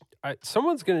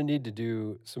Someone's going to need to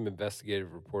do some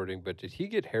investigative reporting, but did he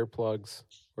get hair plugs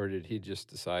or did he just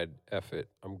decide, F it,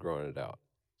 I'm growing it out?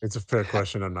 It's a fair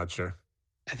question. I'm not sure.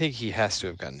 I think he has to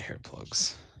have gotten hair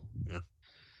plugs. Yeah.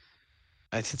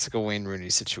 I think it's like a Wayne Rooney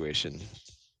situation.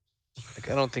 Like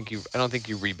I don't think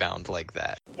you rebound like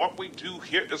that. What we do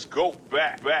here is go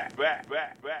back.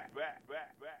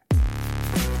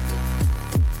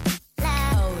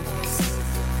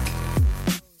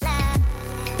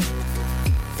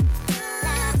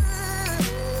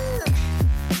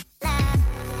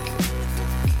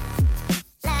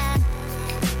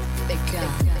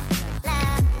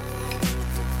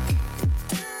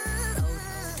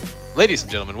 Ladies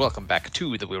and gentlemen, welcome back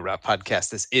to the Wheel Route Podcast.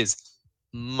 This is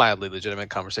mildly legitimate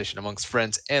conversation amongst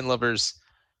friends and lovers. We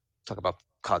talk about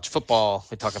college football.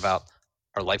 We talk about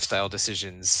our lifestyle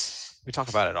decisions. We talk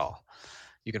about it all.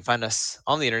 You can find us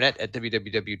on the internet at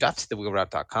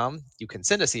www.thewheelroute.com. You can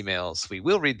send us emails. We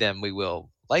will read them. We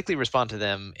will likely respond to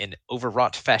them in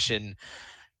overwrought fashion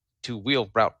to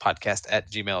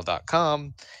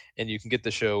wheelroutepodcast@gmail.com. And you can get the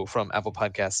show from Apple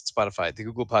Podcasts, Spotify, the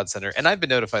Google Pod Center. And I've been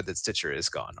notified that Stitcher is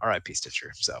gone. RIP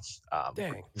Stitcher. So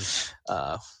Dang.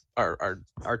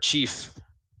 Our chief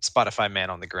Spotify man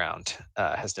on the ground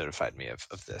has notified me of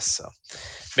this. So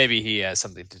maybe he has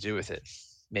something to do with it.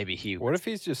 Maybe he. What if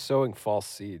he's just sowing false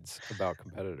seeds about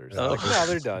competitors? Oh. Like, no,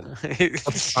 they're done.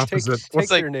 Opposite. Take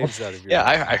like- their names out of your Yeah,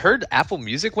 I heard Apple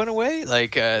Music went away.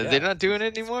 Like they're not doing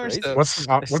it anymore. crazy. So What's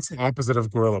the opposite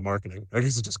of guerrilla marketing? I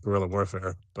guess it's just guerrilla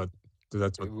warfare, but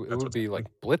that's It, what it would be like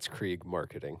blitzkrieg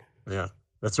marketing. yeah,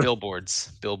 that's right.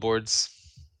 billboards.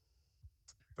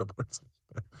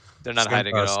 They're not San-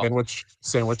 hiding at all.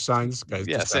 Sandwich signs. Guys,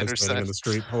 Yeah, just sandwich standing in signs. the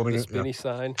street holding The it. Yeah. spinny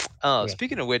sign. Oh, Yeah.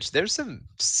 speaking of which, there's some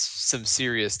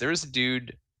serious. There was a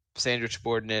dude, sandwich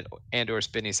board in it and/or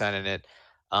spinny sign in it,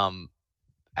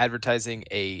 advertising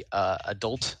a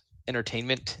adult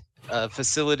entertainment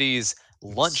facilities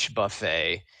lunch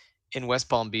buffet in West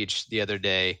Palm Beach the other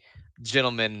day.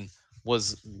 Gentleman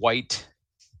was white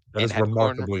That and is had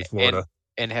remarkably Florida.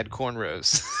 and had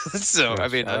cornrows. So I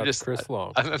mean, Shout out I'm to just Chris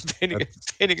Long. I'm painting a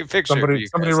picture. for Somebody you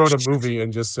guys. wrote a movie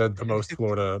and just said the most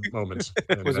Florida moment.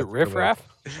 and Was it that's the Riff way- Raff?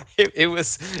 It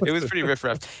was pretty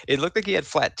riff-raff. It looked like he had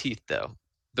flat teeth though,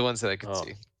 the ones that I could Oh.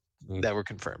 see Mm. that were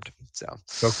confirmed. So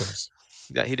So close.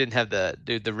 yeah, he didn't have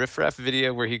the riff-raff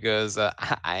video where he goes, I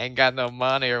ain't got no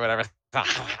money or whatever, and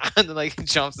then like he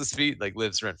jumps his feet, like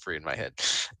lives rent free in my head.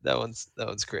 That one's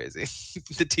crazy.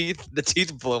 the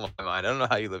teeth blow my mind. I don't know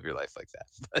how you live your life like that,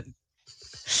 but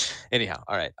anyhow,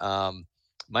 all right.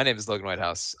 My name is Logan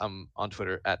Whitehouse. I'm on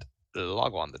Twitter at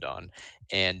LogOnTheDawn,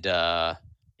 and yeah,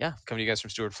 coming to you guys from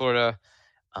Stuart, Florida.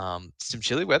 Some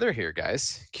chilly weather here,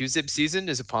 guys. Q-Zip season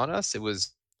is upon us. It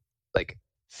was like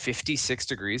 56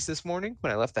 degrees this morning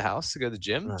when I left the house to go to the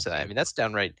gym. Oh, So I mean that's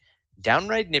downright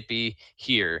nippy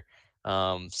here.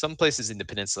 Some places in the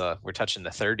peninsula were touching the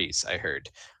 30s, I heard,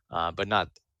 but not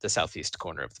the southeast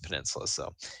corner of the peninsula.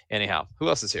 So anyhow, who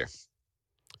else is here?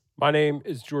 My name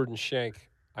is Jordan Shank.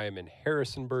 I am in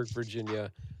Harrisonburg,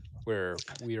 Virginia, where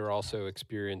we are also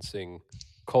experiencing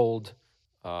cold.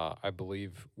 I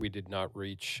believe we did not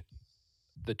reach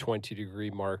the 20-degree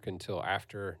mark until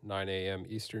after 9 a.m.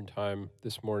 Eastern time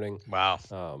this morning. Wow.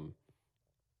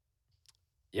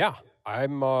 Yeah,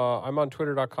 I'm on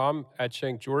twitter.com at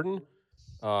 @ShankJordan.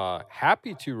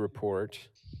 Happy to report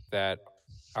that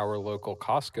our local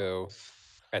Costco,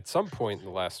 at some point in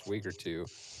the last week or two,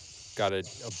 got a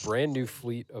brand new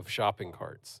fleet of shopping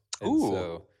carts. And Ooh.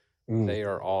 so Ooh. they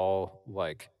are all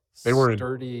like They were in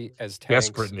sturdy as tanks.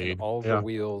 desperate and need, all yeah. the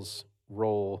wheels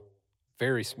roll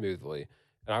very smoothly.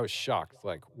 And I was shocked.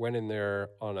 Like went in there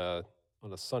on a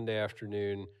Sunday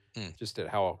afternoon, Mm. just at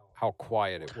how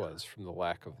quiet it was from the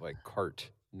lack of like cart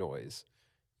noise.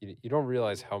 You don't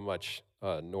realize how much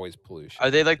noise pollution.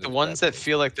 Are they like the those ones bad that boys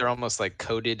feel like make. they're almost like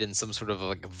coated in some sort of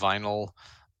like vinyl,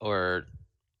 or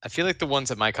I feel like the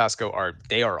ones at my Costco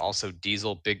are also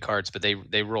diesel big carts, but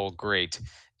they roll great,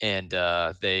 and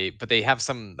they have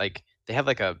some like they have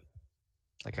like a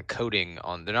coating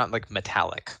on. They're not like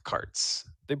metallic carts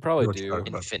They probably what you're do. talking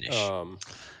in about. finish.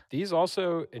 These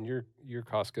also, and your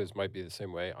Costco's might be the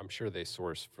same way. I'm sure they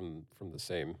source from the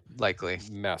same Likely,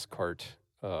 mass cart.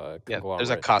 yeah. Conglomerate, There's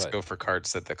a but Costco for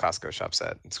carts that the Costco shops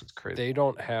at. It's crazy. They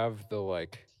don't have the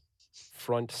like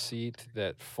front seat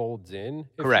that folds in.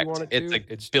 If Correct. You want it It's, to. like,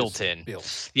 It's built just in.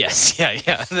 Built. Yes,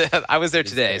 yeah. I was there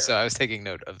It's today, there. so I was taking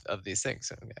note of these things.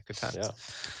 So yeah, good times. Yeah.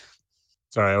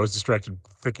 Sorry, I was distracted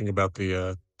thinking about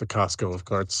the Costco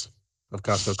carts.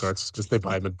 Just they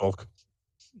buy them in bulk.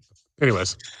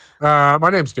 Anyways, my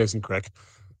name's Jason Crick.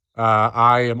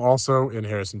 I am also in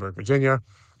Harrisonburg, Virginia.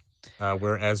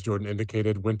 where, as Jordan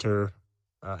indicated, winter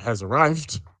has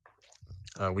arrived.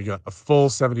 We got a full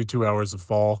 72 hours of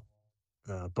fall,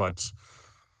 but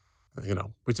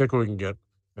we take what we can get.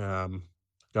 Got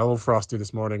a little frosty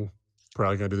this morning.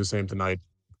 Probably gonna do the same tonight.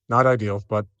 Not ideal,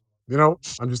 but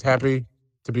I'm just happy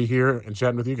to be here and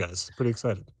chatting with you guys. Pretty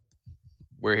excited.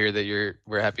 We're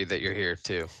happy that you're here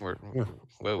too. Yeah.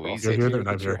 Whoa, Well, You're easy. good here, to hear then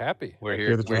I'm that you're here. happy. We're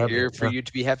Hear that you're We're happy. here for Yeah. you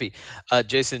to be happy.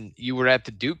 Jason, you were at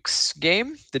the Dukes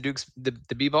game, the Dukes, the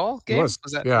B-ball It game. was.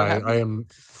 Was that Yeah, what I happened? am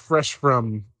fresh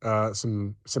from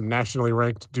some nationally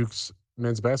ranked Dukes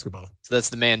men's basketball. So that's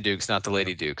the man Dukes, not the Yeah.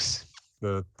 lady Dukes.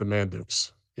 The man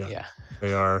Dukes. Yeah. Yeah.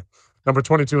 They are number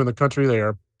 22 in the country. They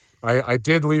are. I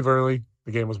did leave early.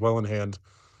 The game was well in hand.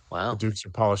 The Wow. Dukes are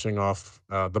polishing off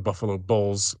the Buffalo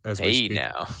Bulls as we Hey speak.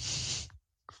 now.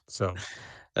 So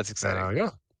That's exciting. yeah,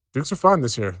 Dukes are fun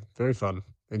this year. Very fun,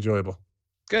 enjoyable.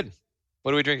 Good.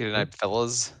 What are we drinking tonight,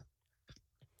 fellas?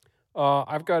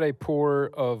 I've got a pour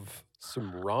of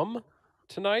some rum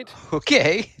tonight.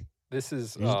 Okay. This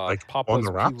is You just, like, on Papa's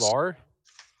the rocks? Pilar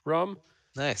rum.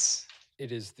 Nice.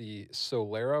 It is the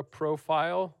Solera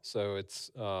profile, so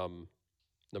it's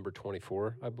number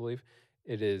 24, I believe.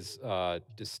 It is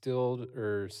distilled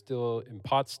or still in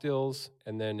pot stills,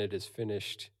 and then it is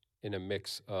finished in a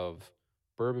mix of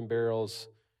bourbon barrels,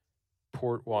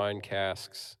 port wine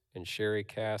casks, and sherry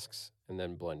casks, and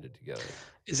then blended together.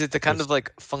 Is it the kind Nice. of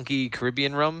like funky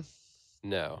Caribbean rum?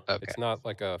 No, Okay. it's not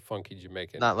like a funky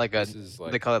Jamaican. Not like this is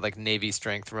they like call it like Navy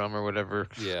strength rum or whatever.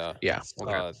 yeah. Yeah.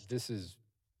 Okay. This is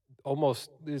almost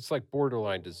it's like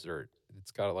borderline dessert. It's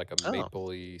got like a Oh.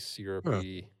 mapley,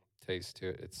 syrupy taste to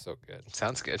it. It's so good.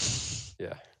 Sounds good.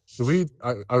 Yeah. Do we?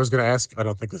 I was going to ask. I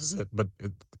don't think this is it, but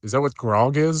is that what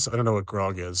grog is? I don't know what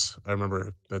grog is. I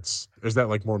remember is that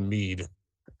like more mead?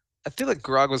 I feel like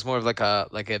grog was more of like a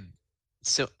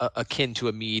akin to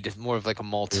a mead, more of like a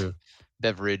malt Yeah.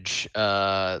 beverage.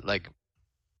 But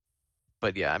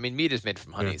yeah, I mean mead is made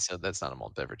from honey, Yeah. so that's not a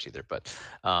malt beverage either. But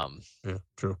Yeah,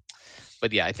 true.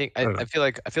 but yeah, I think I don't know. I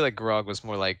feel like grog was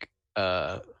more like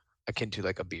akin to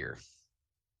like a beer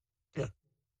Yeah,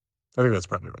 I think that's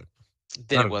probably right. than I it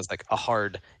don't know. was like a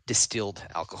hard distilled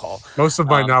alcohol. Most of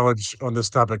my knowledge on this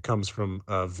topic comes from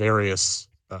various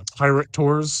pirate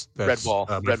tours that Red Wall,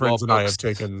 my Red friends Wall and I have books.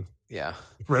 taken. Yeah.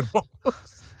 Red Wall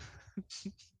books.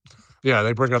 Yeah,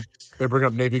 they bring up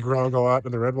Navy grog a lot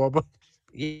in the Red Wall book.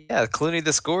 Yeah, Clooney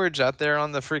the Scourge out there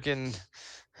on the freaking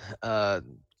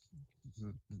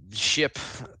ship,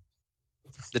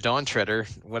 the Dawn Treader,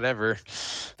 whatever.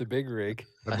 The big rig.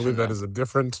 I I believe don't that know. is a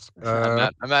different.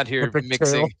 I'm out here epic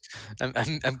mixing. tale.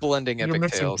 I'm blending You're epic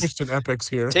mixing tales. Christian epics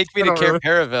here. Take me I to don't really-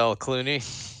 Caravel, Clooney.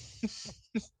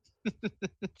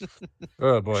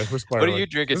 Oh boy, we're What spiraling. are you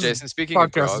drinking, This is- Jason? Speaking of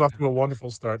Podcast is grog. off to a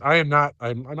wonderful start. I am not.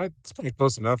 I'm not. It's pretty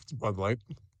close enough to Bud Light.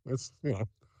 That's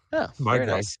Oh, my very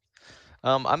grog. nice.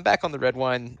 I'm back on the red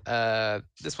wine.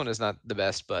 This one is not the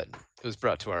best, but it was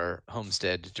brought to our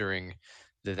homestead during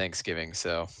the Thanksgiving.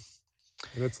 So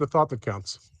And it's the thought that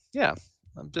counts. yeah,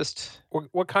 I'm just.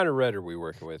 What kind of red are we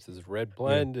working with? Is it red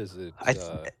blend? Is it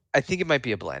I think it might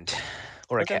be a blend,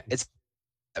 or Okay. it's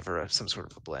ever some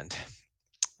sort of a blend.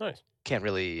 nice? Can't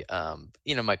really,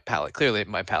 my palate. Clearly,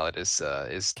 my palate is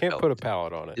Can't put a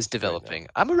palette on it. is right now. developing.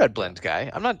 I'm a red blend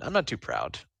guy. I'm not too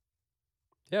proud.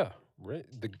 Yeah,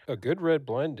 a good red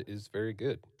blend is very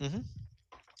good.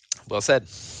 Well said.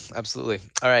 Absolutely.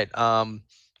 All right.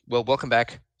 Well, welcome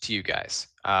back to you guys.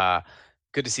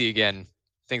 Good to see you again.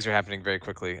 Things are happening very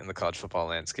quickly in the college football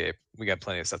landscape. We got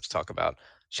plenty of stuff to talk about.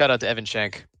 Shout out to Evan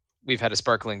Shank. We've had a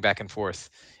sparkling back and forth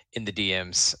in the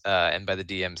DMs, and by the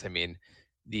DMs I mean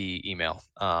the email.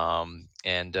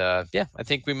 Yeah, I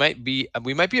think we might be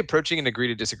approaching an agree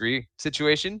to disagree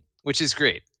situation, which is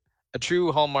great. A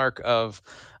true hallmark of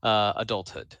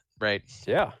adulthood, right?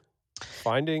 Yeah,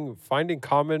 finding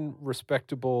common,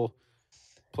 respectable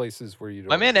places where you don't.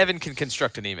 My man Evan can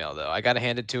construct an email, though. I got to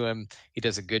hand it to him. He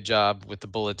does a good job with the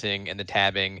bulleting and the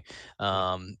tabbing,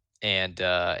 and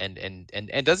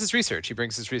does his research. He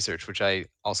brings his research, which I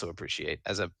also appreciate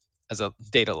as a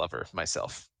data lover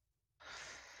myself.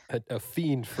 A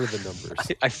fiend for the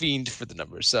numbers. I fiend for the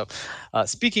numbers. So,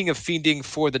 speaking of fiending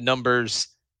for the numbers,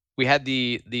 we had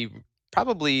the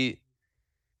probably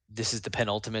this is the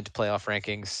penultimate playoff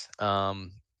rankings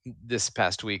this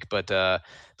past week, but the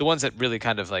ones that really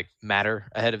kind of like matter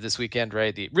ahead of this weekend,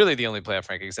 right? The only playoff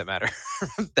rankings that matter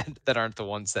that aren't the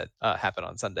ones that happen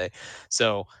on Sunday.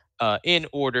 So in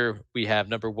order, we have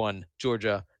number 1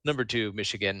 Georgia, number 2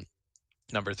 Michigan,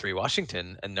 number 3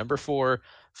 Washington, and number 4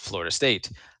 Florida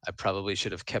State. I probably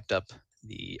should have kept up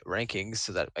the rankings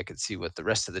so that I could see what the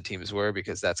rest of the teams were,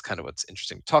 because that's kind of what's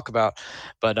interesting to talk about.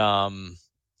 But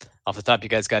Off the top, you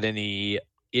guys got any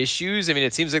issues? I mean,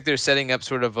 it seems like they're setting up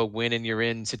sort of a win and you're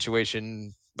in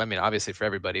situation. I mean, obviously for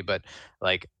everybody, but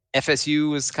like FSU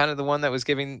was kind of the one that was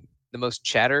giving the most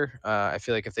chatter. I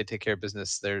feel like if they take care of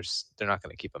business, they're not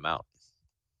going to keep them out.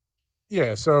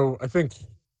 Yeah, so I think,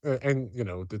 and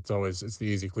it's the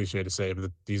easy cliche to say, but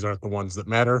these aren't the ones that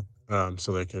matter.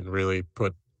 So they can really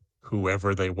put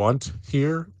whoever they want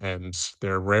here, and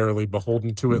they're rarely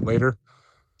beholden to it later.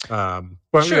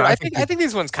 But Sure, yeah, I I think think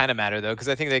these ones kind of matter though, because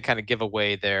I think they kind of give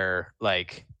away their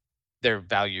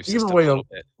value they give system away a little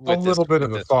bit a little bit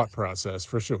of with the this one. thought process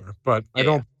for sure. But I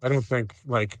Yeah, don't think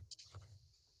like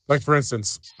for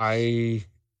instance, it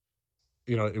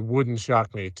wouldn't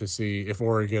shock me to see if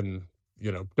Oregon,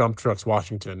 dump trucks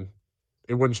Washington.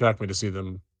 It wouldn't shock me to see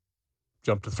them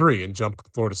jump to 3 and jump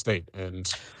Florida State and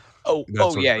that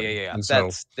sort of yeah, thing. yeah. And so,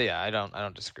 That's I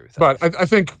don't disagree with that. but I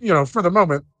think, for the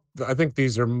moment, I think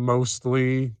these are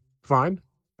mostly fine.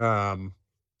 Um,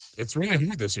 it's really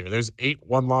hard this year. There's 8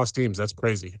 one-loss teams. That's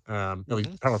crazy. At least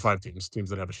Mhm. Power 5 teams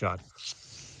that have a shot.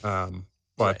 Right.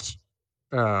 But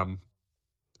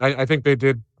I think they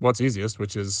did what's easiest,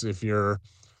 which is if you're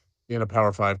in a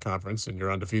Power 5 conference and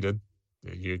you're undefeated,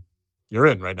 you you're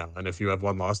in right now. And if you have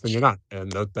one loss, then you're not.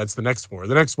 And that's the next 4.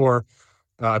 The next 4,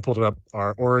 I pulled it up,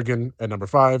 are Oregon at number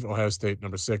 5, Ohio State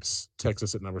number 6,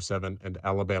 Texas at number 7, and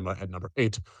Alabama at number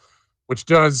 8, which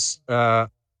does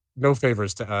no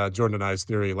favors to Jordan and I's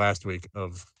theory last week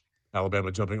of Alabama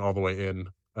jumping all the way in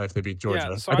if they beat Yeah,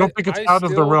 Georgia. so I don't think it's out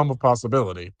of the realm of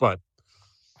possibility, but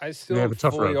I they still have am a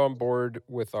tough fully road. on board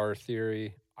with our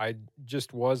theory. I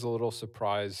just was a little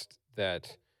surprised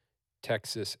that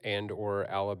Texas and or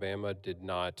Alabama did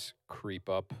not creep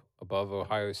up above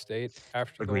Ohio State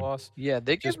after the Agreed. loss. Yeah, Just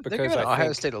they're because giving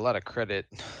Ohio State a lot of credit.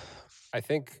 I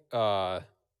think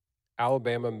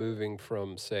Alabama moving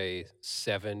from say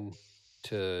 7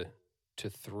 to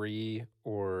 3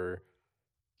 or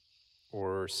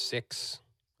 6.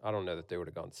 I don't know that they would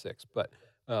have gone 6, but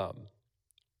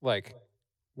like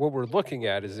what we're looking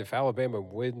at is if Alabama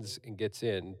wins and gets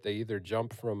in, they either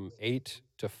jump from 8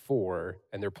 to 4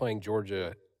 and they're playing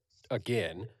Georgia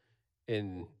again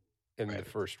in the Right.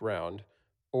 first round,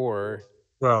 or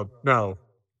Well, no.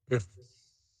 If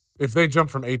if they jump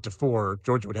from 8 to 4,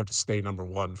 Georgia would have to stay number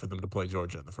 1 for them to play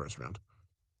Georgia in the first round.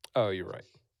 oh, you're right.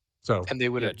 So, And they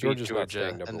would Yeah, have beat Georgia's not staying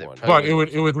Georgia, number and they 1. probably but would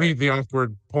it would right. leave the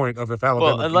awkward point of if Well,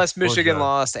 Alabama unless beats Michigan Georgia,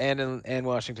 lost and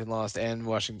Washington lost and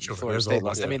sure, Florida there's a State whole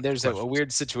lost. bunch I of mean, there's a questions.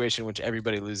 weird situation in which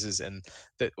everybody loses and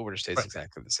the order stays Right,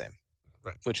 exactly the same,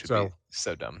 right. which would be So,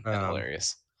 so dumb and um,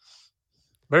 hilarious.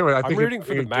 but anyway, I I'm think rooting for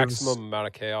the it gives maximum amount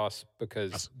of chaos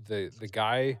because us. the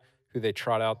guy who they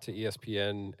trot out to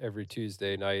ESPN every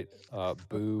Tuesday night,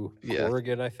 Boo Yeah.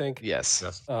 Corrigan, I think. Yes.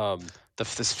 Yes.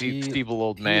 This He feeble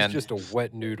old he is man. just a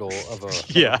wet noodle of a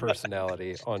Yeah.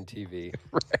 personality on TV.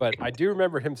 But I do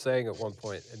remember him saying at one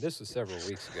point, and this was several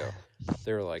weeks ago,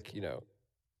 they were like,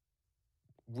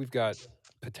 we've got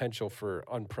potential for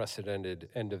unprecedented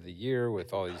end of the year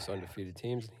with all these undefeated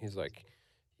teams. And he's like,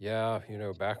 yeah,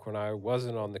 back when I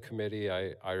wasn't on the committee,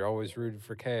 I always rooted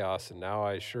for chaos, and now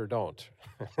I sure don't.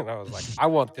 And I was like, I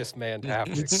want this man to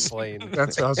have to explain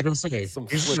That's what I was going to say. some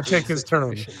He's going to slippery take his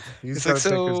turn. situations. He's It's got like, to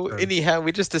take his so turn. anyhow,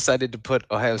 we just decided to put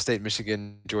Ohio State,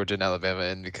 Michigan, Georgia, and Alabama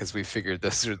in because we figured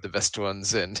those are the best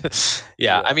ones. And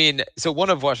yeah, I Yeah. mean, so one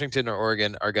of Washington or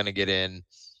Oregon are going to get in.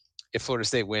 If Florida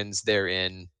State wins, they're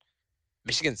in.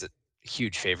 Michigan's a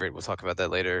huge favorite. We'll talk about that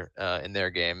later in their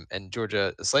game. And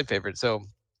Georgia, a slight favorite. So,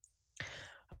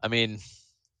 I mean,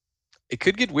 it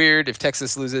could get weird if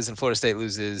Texas loses and Florida State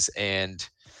loses, and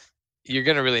you're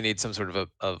going to really need some sort of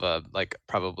a like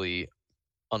probably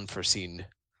unforeseen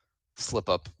slip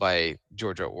up by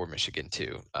Georgia or Michigan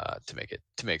too to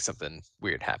make something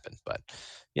weird happen. But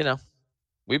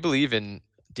we believe in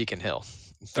Deacon Hill.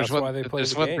 If That's why they play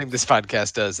there's the one thing games. this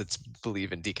podcast does, it's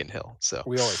believe in Deacon Hill. So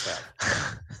We always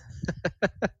have.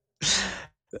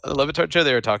 Levitard show,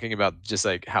 they were talking about just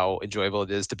like how enjoyable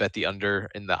it is to bet the under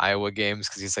in the Iowa games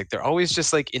because he's like they're always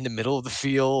just like in the middle of the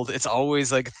field. It's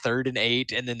always like 3rd and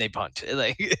 8, and then they punt.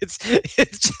 Like it's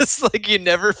just like you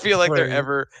never feel like they're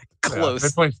ever close. Yeah,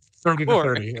 they play 30 to Or-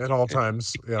 30 at all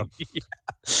times. Yeah.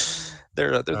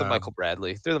 They're the Michael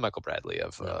Bradley. They're the Michael Bradley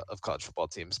of college football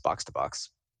teams, box to box.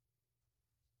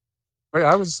 Wait,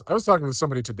 I was talking with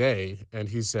somebody today, and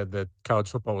he said that college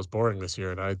football was boring this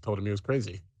year, and I told him he was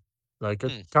crazy. Like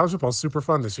college football is super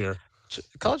fun this year.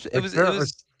 College, it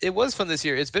was fun this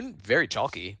year. It's been very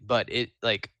chalky, but it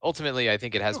ultimately I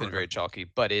think it has been very chalky.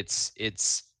 But it's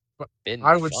been.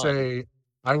 I would fun. say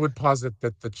I would posit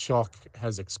that the chalk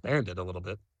has expanded a little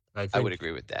bit. I would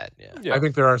agree with that. Yeah. I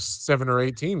think there are 7 or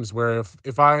 8 teams where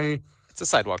if I It's a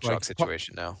sidewalk Like, chalk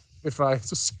situation now. if I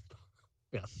just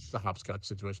the hopscotch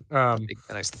situation. A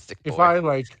nice thick If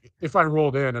boy. I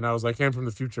rolled in and I was like, "Hey, I'm from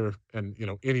the future," and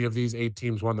any of these 8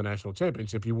 teams won the national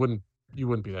championship, you wouldn't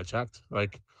be that shocked.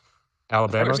 Like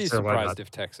Alabama, I'd be sure, why not? surprised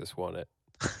if Texas won it.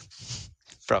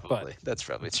 Probably. That's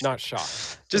probably true. Not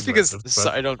shocked. Just because Aggressive,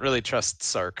 but I don't really trust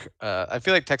Sark. I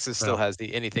feel like Texas still No. has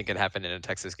the anything can happen in a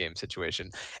Texas game situation.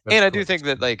 That's And I do correct. think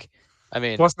that, like, I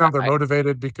mean, Plus, now they're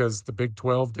motivated because the Big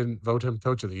 12 didn't vote him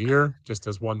Coach of the Year, just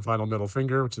as one final middle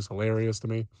finger, which is hilarious to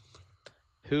me.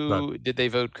 who did they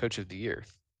vote Coach of the Year?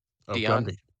 Oh, Dion?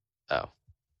 Gundy. Oh,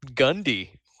 Gundy.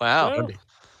 Wow. Well,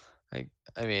 Gundy.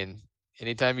 I mean,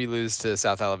 anytime you lose to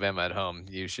South Alabama at home,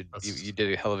 you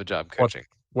did a hell of a job coaching.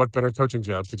 What better coaching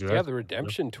job could you yeah, have? the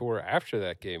redemption tour after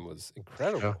that game was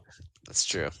incredible. That's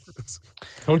true.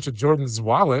 Coach of Jordan's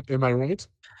wallet, am I right?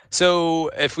 So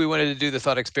if we wanted to do the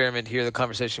thought experiment here, the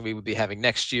conversation we would be having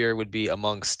next year would be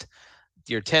amongst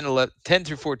your 10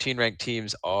 through 14 ranked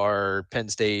teams are Penn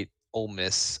State, Ole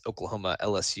Miss, Oklahoma,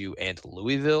 LSU, and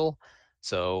Louisville.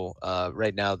 So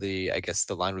right now, I guess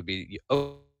the line would be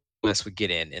Ole Miss would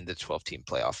get in the 12-team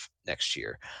playoff next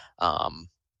year. I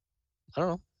don't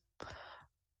know.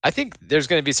 I think there's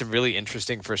going to be some really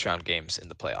interesting first round games in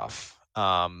the playoff.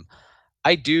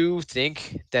 I do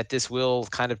think that this will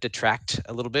kind of detract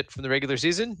a little bit from the regular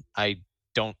season. I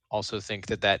don't also think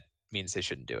that means they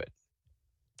shouldn't do it.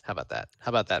 How about that? How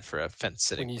about that for a fence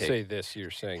sitting? When you take? say this,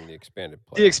 you're saying the expanded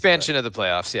playoffs. The expansion of the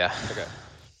playoffs, yeah. Okay.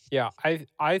 Yeah,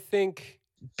 I think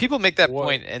people make that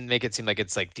point and make it seem like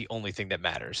it's like the only thing that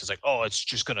matters. It's like, oh, it's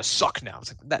just gonna suck now.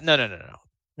 It's like that. No.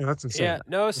 Yeah, that's insane. Yeah,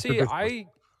 no. That's See, ridiculous.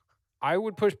 I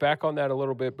would push back on that a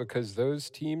little bit because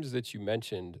those teams that you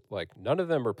mentioned, like none of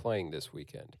them are playing this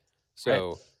weekend.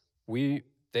 So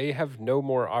they have no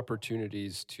more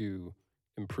opportunities to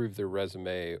improve their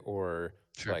resume or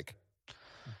like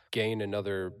gain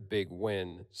another big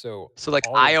win. So like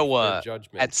all of their Iowa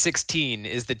judgment at 16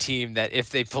 is the team that if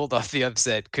they pulled off the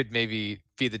upset could maybe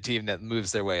be the team that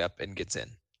moves their way up and gets in.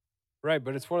 Right,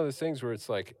 but it's one of those things where it's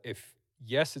like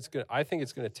I think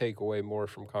it's going to take away more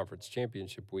from conference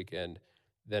championship weekend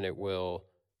than it will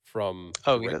from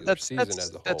the regular season as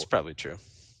a whole. That's probably true.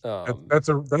 That's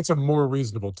a more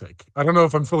reasonable take. I don't know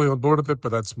if I'm fully on board with it, but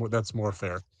that's more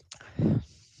fair.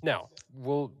 Now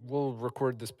we'll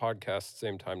record this podcast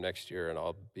same time next year, and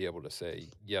I'll be able to say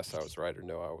yes, I was right, or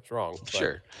no, I was wrong. But,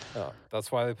 sure.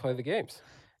 That's why they play the games.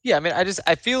 Yeah, I mean,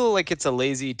 I feel like it's a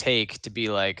lazy take to be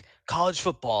like college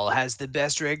football has the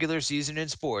best regular season in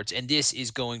sports, and this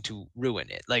is going to ruin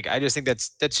it. Like, I just think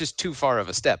that's just too far of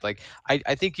a step. Like,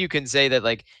 I think you can say that,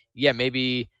 like, yeah,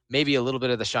 maybe a little bit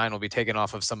of the shine will be taken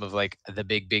off of some of like the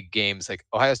big games, like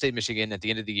Ohio State, Michigan at the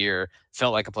end of the year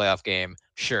felt like a playoff game.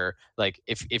 Sure, like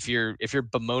if you're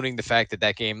bemoaning the fact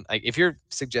that game, like if you're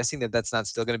suggesting that that's not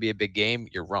still going to be a big game,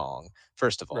 you're wrong.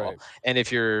 First of all, Right. and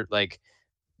if you're like.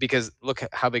 Because look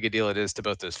how big a deal it is to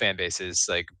both those fan bases,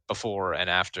 like before and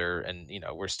after. And,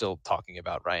 we're still talking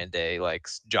about Ryan Day, like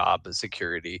job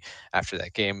security after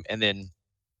that game. And then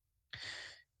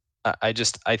I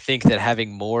think that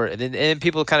having more, and then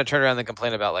people kind of turn around and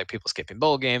complain about like people skipping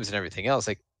bowl games and everything else.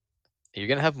 Like you're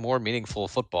going to have more meaningful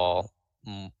football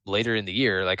later in the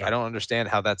year. Like, I don't understand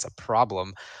how that's a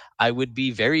problem. I would be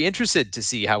very interested to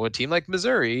see how a team like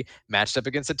Missouri matched up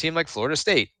against a team like Florida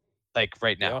State. Like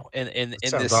right now in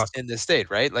this state,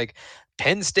 right? Like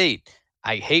Penn State,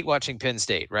 I hate watching Penn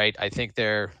State, right? I think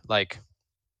they're like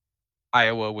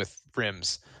Iowa with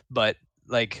rims, but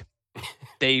like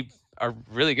they are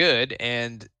really good,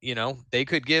 and they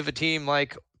could give a team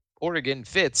like Oregon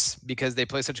fits because they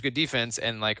play such good defense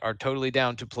and like are totally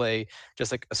down to play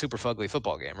just like a super fugly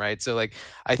football game, right? So like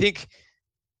I think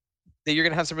that you're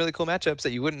gonna have some really cool matchups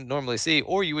that you wouldn't normally see,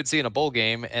 or you would see in a bowl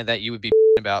game, and that you would be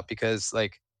about because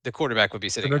like the quarterback would be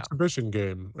sitting an out. exhibition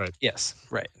game, right? Yes,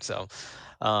 right. So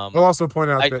I'll also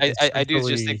point out that I do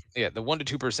just think the 1%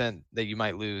 to 2% that you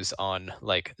might lose on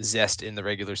like zest in a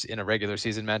regular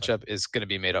season matchup is going to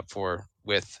be made up for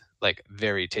with like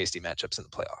very tasty matchups in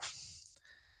the playoff.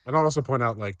 And I'll also point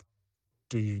out, like,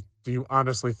 do you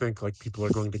honestly think like people are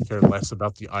going to care less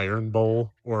about the Iron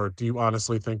Bowl, or do you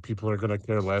honestly think people are going to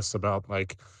care less about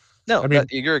like? No, I mean,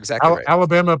 you're exactly right.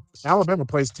 Alabama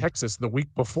plays Texas the week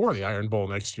before the Iron Bowl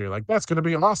next year. Like, that's going to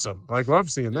be awesome. Like, love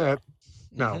seeing that.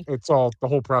 Now, it's all the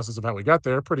whole process of how we got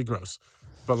there. Pretty gross.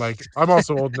 But like, I'm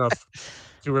also old enough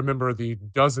to remember the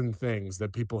dozen things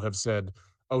that people have said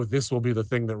oh, this will be the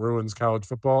thing that ruins college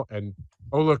football, and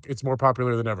oh look, it's more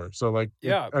popular than ever. So like,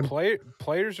 Yeah,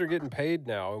 players are getting paid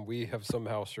now, and we have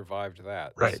somehow survived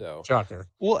that. right, So shocker.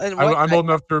 Well, and I'm old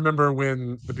enough to remember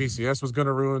when the BCS was going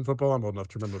to ruin football. I'm old enough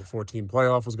to remember the 14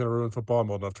 playoff was going to ruin football. I'm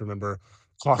old enough to remember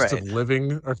cost of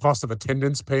living or cost of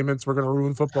attendance payments were going to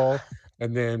ruin football,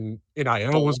 and then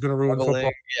NIL was going to ruin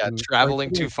football. And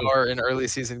traveling too far in early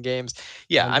season games.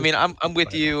 Yeah, I mean, I'm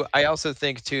with you. I also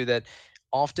think too that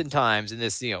oftentimes in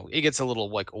this, it gets a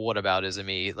little like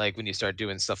whataboutism-y, like when you start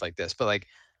doing stuff like this. But like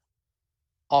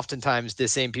oftentimes the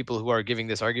same people who are giving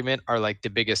this argument are like the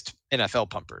biggest NFL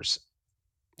pumpers.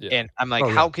 yeah, And I'm like,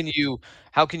 how can you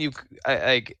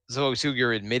like, so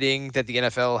you're admitting that the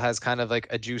NFL has kind of like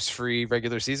a juice-free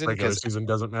regular season? regular Because season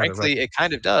doesn't matter, frankly, right? it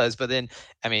kind of does. But then,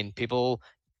 I mean, people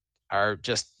are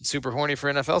just super horny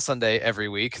for NFL Sunday every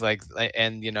week.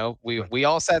 And we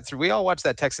all watched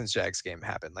that Texans Jags game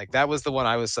happen. Like that was the one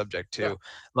I was subject to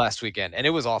last weekend, and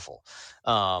it was awful.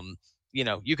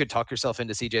 You could talk yourself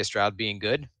into CJ Stroud being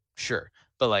good, sure,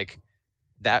 but like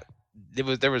that.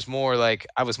 There was more like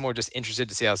I was more just interested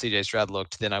to see how CJ Stroud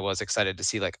looked than I was excited to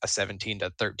see like a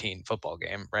 17-13 football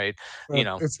game, right?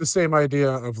 It's the same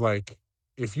idea of like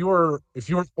if you're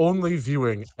only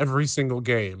viewing every single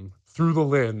game through the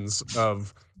lens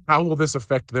of how will this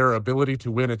affect their ability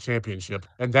to win a championship,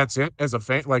 and that's it as a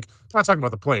fan. Like, I'm not talking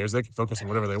about the players; they can focus on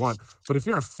whatever they want. But if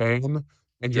you're a fan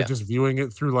and you're just viewing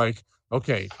it through like,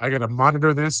 okay, I got to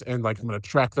monitor this, and like I'm going to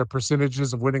track their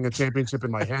percentages of winning a championship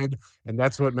in my head, and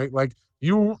that's what make like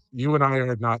you and I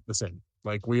are not the same.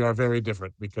 Like we are very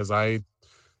different because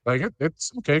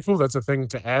it's okay, cool. That's a thing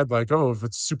to add. Like, oh, if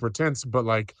it's super tense, but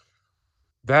like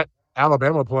that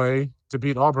Alabama play to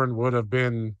beat Auburn would have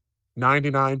been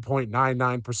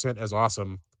 99.99% as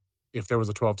awesome if there was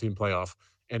a 12-team playoff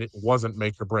and it wasn't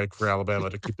make or break for Alabama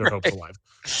to keep their hopes alive.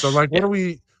 So, like,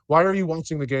 why are you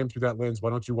watching the game through that lens? Why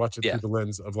don't you watch it through the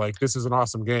lens of like, this is an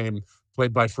awesome game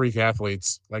played by freak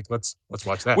athletes? Like, let's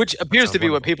watch that. Which appears to be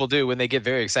wonderful. what people do when they get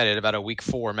very excited about a Week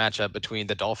 4 matchup between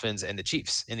the Dolphins and the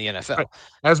Chiefs in the NFL. Right.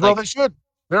 As well, they should.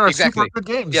 There are super good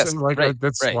games. Yes, and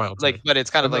that's wild. Like, but it's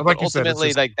kind of like, like but you said, ultimately,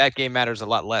 just, like that game matters a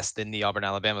lot less than the Auburn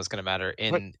Alabama is going to matter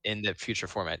in the future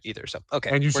format either. So okay,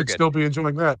 and you should still be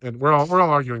enjoying that. And we're all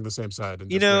arguing the same side.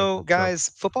 And guys,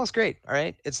 football's great. All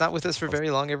right, it's not with us for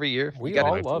very long every year. We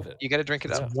all love it. You got to drink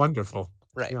it up. It's wonderful.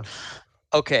 Right. Yeah.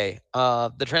 Okay.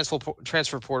 The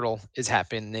transfer portal is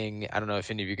happening. I don't know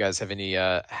if any of you guys have any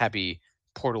happy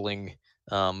portaling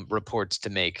reports to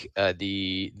make.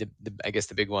 The I guess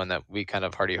the big one that we kind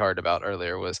of hearty-hard about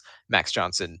earlier was Max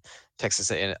Johnson,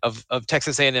 Texas A&M of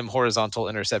Texas A&M horizontal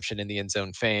interception in the end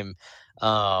zone fame,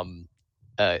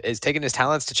 is taking his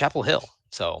talents to Chapel Hill.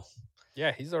 So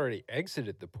yeah, he's already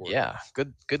exited the portal. Yeah,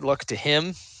 good luck to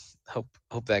him. Hope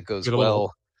that goes Get a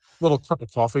well. Little cup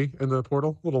of coffee in the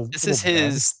portal. This is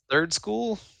his third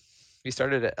school. He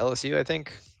started at LSU, I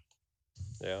think.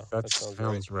 Yeah, that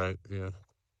sounds right. Yeah.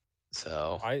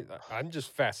 So I'm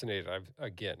just fascinated.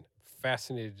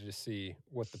 Fascinated to see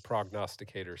what the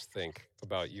prognosticators think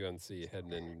about UNC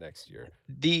heading into next year.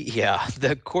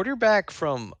 The quarterback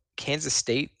from Kansas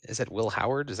State, is that Will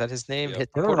Howard? Is that his name? Yep. Hit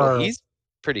the portal. He's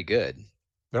pretty good.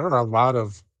 There are a lot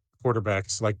of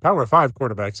quarterbacks, like Power 5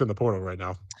 quarterbacks in the portal right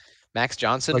now. Max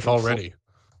Johnson, like already.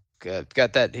 Good.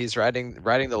 Got that. He's riding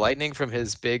the lightning from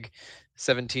his big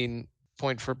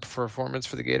 17-point performance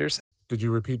for the Gators. Did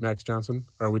you repeat Max Johnson?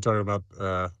 Or are we talking about?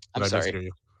 I'm sorry. Hear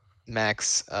you?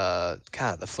 Max,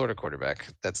 the Florida quarterback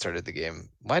that started the game.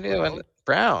 Why did I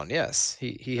Brown? Yes,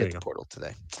 he hit the portal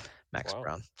today. Max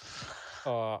Brown.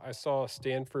 I saw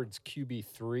Stanford's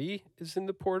QB3 is in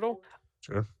the portal.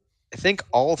 Sure. I think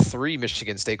all three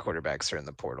Michigan State quarterbacks are in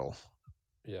the portal.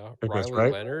 Yeah,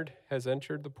 Riley Leonard has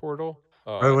entered the portal.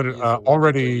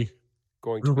 Already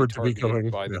going to be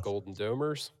targeted by the Golden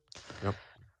Domers. Yep.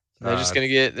 They're just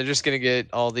gonna get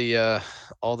all the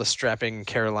strapping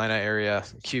Carolina area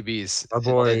QBs. Our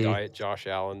boy diet Josh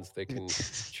Allen's they can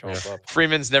chomp up.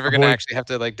 Freeman's never gonna actually have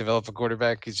to like develop a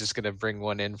quarterback. He's just gonna bring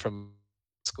one in from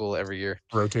school every year.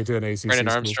 Rotate to an ACC. Brandon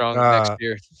Armstrong next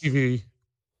year.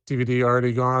 TVD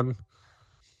already gone.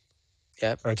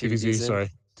 Yep. TVD. Sorry,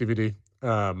 TVD.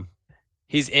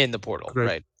 He's in the portal,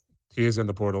 right? He is in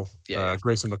the portal. Yeah.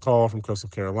 Grayson McCall from Coastal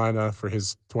Carolina for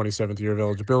his 27th year of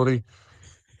eligibility.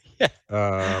 Yeah.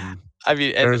 I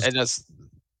mean, I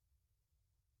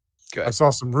saw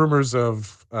some rumors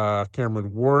of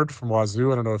Cameron Ward from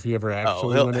Wazoo. I don't know if he ever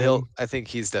actually went in. I think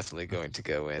he's definitely going to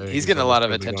go in. He's getting a lot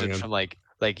of attention from like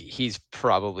he's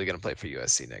probably going to play for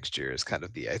USC next year is kind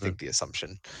of the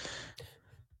assumption.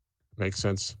 Makes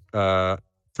sense.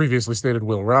 Previously stated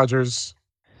Will Rogers.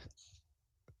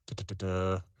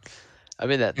 I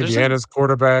mean, that there's Indiana's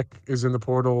quarterback is in the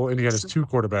portal. Indiana's 2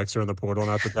 quarterbacks are in the portal.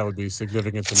 Not that that would be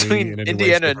significant to me between in any way,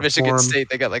 Indiana shape, and or Michigan form. State,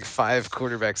 they got like 5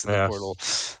 quarterbacks in the Yeah, portal,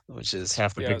 which is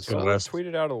half the Yeah, Big Ten someone West.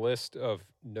 tweeted out a list of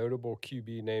notable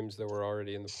QB names that were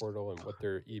already in the portal and what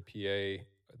their EPA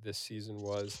this season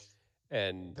was.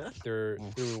 And there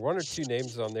were one or two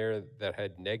names on there that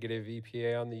had negative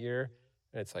EPA on the year.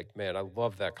 And it's like, man, I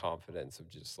love that confidence of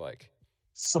just like,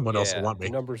 Someone else will yeah, want the me.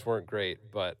 numbers weren't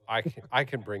great, but I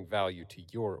can bring value to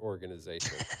your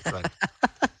organization. Right.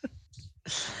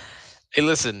 Hey,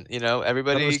 listen, Gotta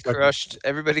everybody respect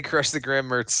it. crushed the Graham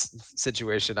Mertz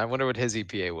situation. I wonder what his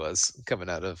EPA was coming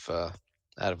out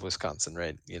of Wisconsin,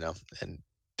 right? And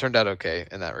turned out okay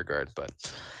in that regard, but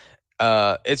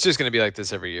it's just going to be like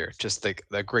this every year. Just like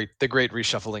the great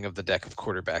reshuffling of the deck of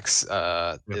quarterbacks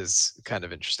Yep. is kind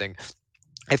of interesting.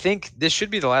 I think this should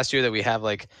be the last year that we have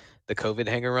like the COVID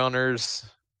hanger oners,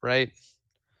 right?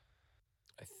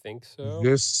 I think so.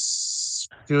 This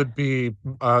should be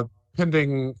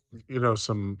pending,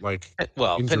 some like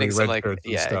Well, injury pending some red like shirts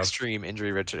and stuff. extreme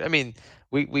injury Richard. I mean,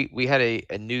 we had a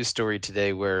news story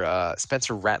today where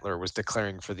Spencer Rattler was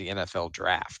declaring for the NFL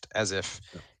draft as if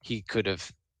he could have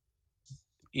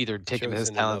either taken his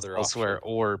Chosen talents another elsewhere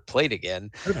option. or played again.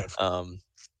 Could have.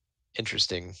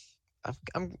 Interesting.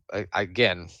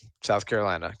 Again, South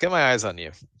Carolina. Get my eyes on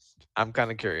you. I'm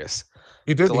kind of curious.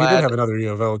 He did Glad. have another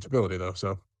year of eligibility though,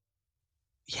 so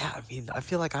Yeah, I mean, I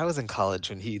feel like I was in college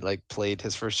when he like played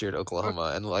his first year at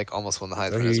Oklahoma and like almost won the so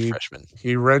Heisman as a freshman.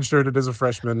 he redshirted as a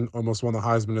freshman, almost won the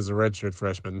Heisman as a redshirt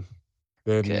freshman.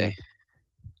 Okay. Then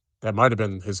that might have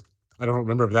been his. I don't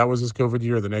remember if that was his COVID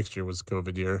year or the next year was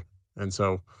COVID year, and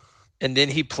so And then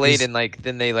he played he's and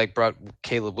then they like brought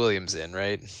Caleb Williams in,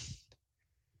 right?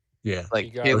 yeah. He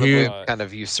Like got Caleb he Williams kind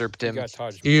of usurped he him. got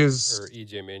Taj he is or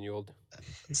EJ Manuel.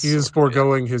 he is Sort of, yeah.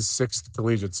 foregoing his 6th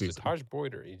collegiate Is it season. Taj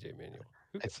Boyd or EJ Manuel?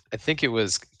 I think it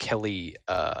was Kelly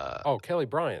Oh, Kelly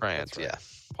Bryant. Bryant, That's right.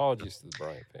 yeah. Apologies to the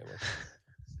Bryant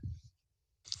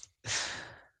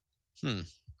family.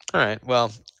 All right.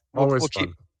 Well, Always we'll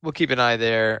fun. keep an eye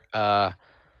there.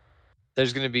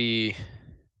 There's going to be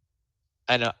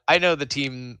I know the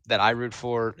team that I root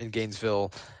for in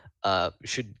Gainesville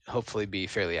should hopefully be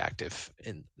fairly active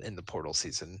in the portal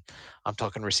season. I'm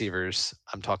talking receivers,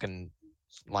 I'm talking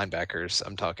linebackers,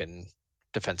 I'm talking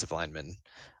defensive linemen.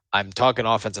 I'm talking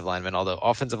offensive linemen, although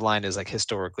offensive line is like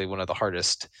historically one of the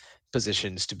hardest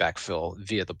positions to backfill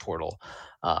via the portal.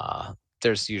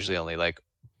 There's usually only like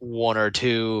one or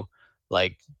two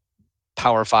like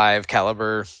Power 5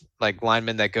 caliber like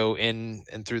linemen that go in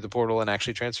and through the portal and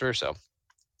actually transfer. So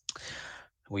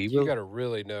we You will got to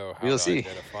really know we how will to see.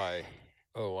 identify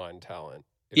O-line talent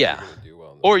if Yeah. you're going to do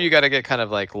well in the Or you portal. got to get kind of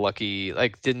like lucky.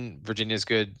 Like, didn't Virginia's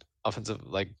good offensive,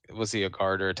 like, was he a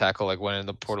guard or a tackle, like, went in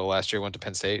the portal last year, went to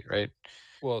Penn State, right?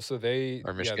 Well, so they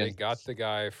Or they Michigan? got the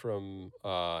guy from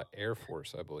Air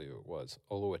Force, I believe it was,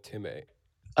 Oluwatime.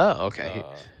 Oh, okay.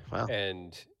 Uh,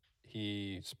 and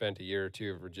he spent a year or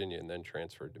two at Virginia and then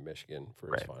transferred to Michigan for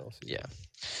his Right. final season. Yeah.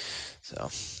 So,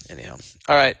 anyhow.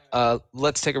 All right.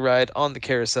 Let's take a ride on the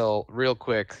carousel real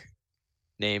quick.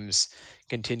 Names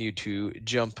continue to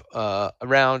jump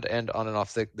around and on and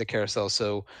off the carousel.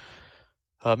 So,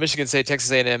 Michigan State, Texas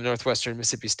A&M, Northwestern,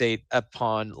 Mississippi State.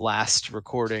 Upon last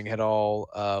recording,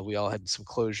 we all had some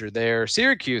closure there.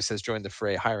 Syracuse has joined the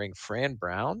fray, hiring Fran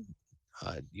Brown,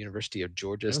 University of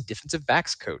Georgia's defensive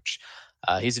backs coach.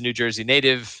 He's a New Jersey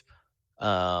native.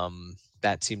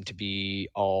 That seemed to be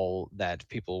all that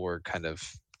people were kind of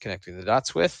connecting the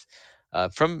dots with.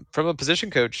 From a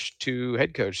position coach to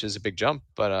head coach is a big jump,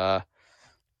 but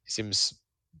he seems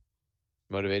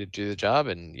motivated to do the job,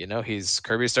 and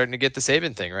Kirby's starting to get the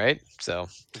Saban thing right. So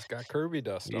He's got Kirby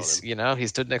dust on him. he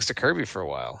stood next to Kirby for a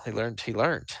while. He learned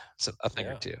a thing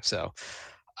or Yeah. two. So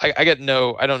I don't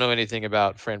know anything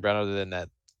about Fran Brown other than that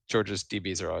Georgia's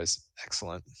DBs are always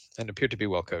excellent and appear to be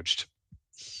well coached.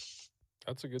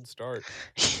 That's a good start.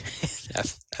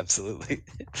 Absolutely.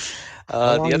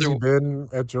 How long has he been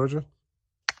at Georgia?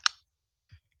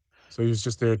 So he was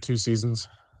just there 2 seasons.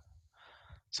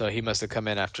 So he must have come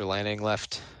in after Lanning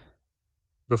left.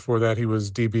 Before that, he was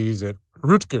DBs at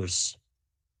Rutgers.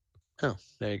 Oh,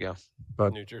 there you go.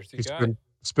 But New Jersey he's guy.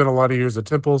 spent a lot of years at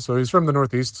Temple, so he's from the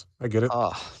Northeast. I get it.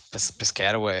 Oh,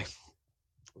 Piscataway.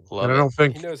 Love and I it. don't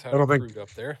think He knows how I to don't think recruit up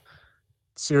there.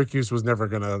 Syracuse was never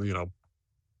gonna,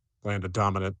 land a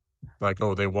dominant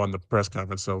they won the press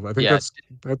conference. So I think Yeah, that's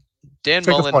Dan take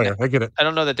the Mullen. flyer. I get it. I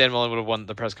don't know that Dan Mullen would have won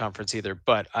the press conference either,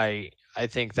 but I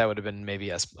think that would have been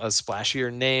maybe a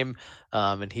splashier name,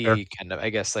 and he Fair. kind of, I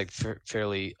guess, like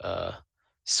fairly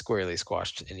squarely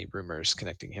squashed any rumors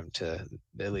connecting him to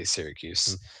at least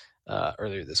Syracuse.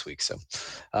 earlier this week. So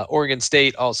Oregon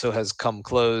State also has come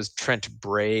closed. Trent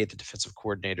Bray, the defensive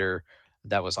coordinator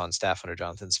that was on staff under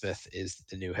Jonathan Smith, is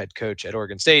the new head coach at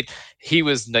Oregon State. He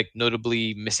was like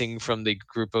notably missing from the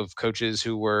group of coaches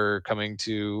who were coming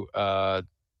to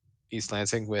East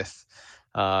Lansing with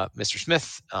Mr.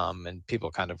 Smith, and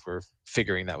people kind of were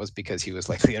figuring that was because he was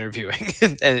likely interviewing,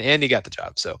 and he got the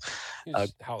job. So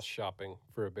He's house shopping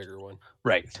for a bigger one.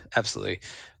 right, absolutely.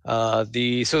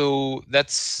 So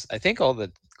that's I think all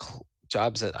the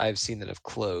jobs that I've seen that have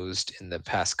closed in the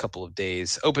past couple of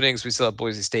days. Openings, we still have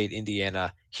Boise State,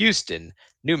 Indiana, Houston,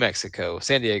 New Mexico,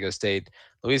 San Diego State,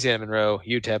 Louisiana Monroe,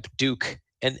 UTEP, Duke,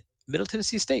 and Middle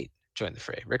Tennessee State joined the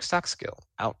fray. Rick Stockstill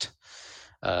out.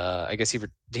 I guess did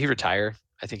he retire?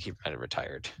 I think he might have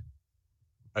retired.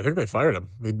 I think they fired him.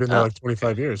 He'd been there like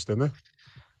 25 years, didn't they?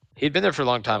 He'd been there for a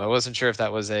long time. I wasn't sure if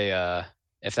that was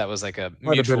like a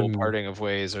mutual parting of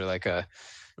ways or like a.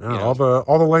 All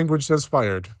the language says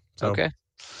fired. So. Okay.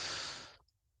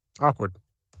 Awkward.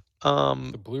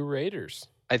 The Blue Raiders.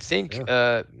 I think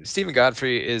Stephen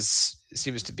Godfrey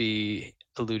seems to be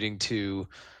alluding to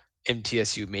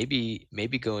MTSU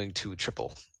maybe going to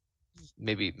triple.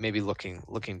 Maybe looking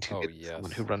to get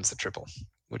someone who runs the triple,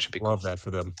 which would be Love cool. that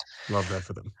for them. Love that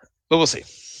for them. But we'll see.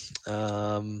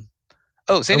 San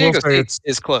Diego State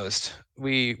is closed.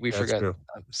 We forgot. True.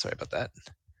 I'm sorry about that.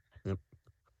 Yep.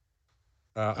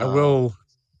 I will,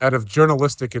 out of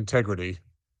journalistic integrity,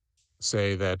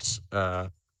 say that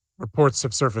reports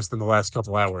have surfaced in the last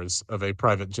couple hours of a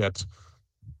private jet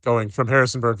going from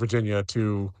Harrisonburg, Virginia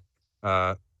to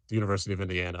the University of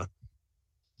Indiana,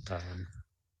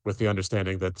 with the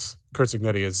understanding that Curt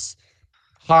Cignetti is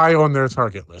high on their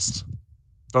target list.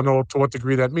 Don't know to what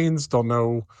degree that means. Don't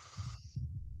know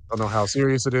how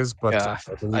serious it is, but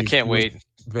I can't wait.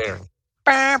 There.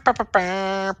 And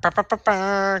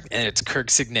it's Curt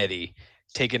Cignetti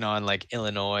taking on like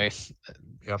Illinois.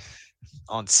 Yep.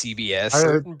 On CBS.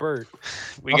 Certain Bert.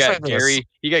 We got Gary.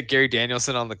 You got Gary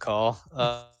Danielson on the call.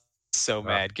 So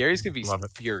mad. Gary's gonna be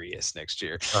furious next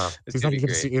year. He's not going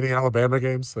to see any Alabama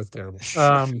games. That's terrible.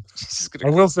 I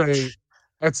will say,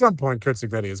 at some point, Curt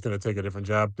Cignetti is going to take a different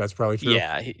job. That's probably true.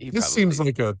 Yeah, this seems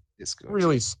like a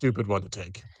really stupid one to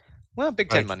take. Well, Big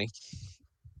Ten money.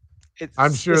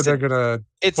 I'm sure they're going to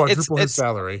quadruple his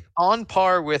salary. On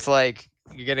par with like.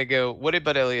 You're going to go, what did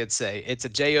Bud Elliott say? It's a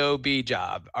job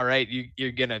job. All right.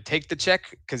 You're going to take the check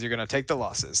because you're going to take the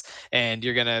losses, and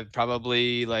you're going to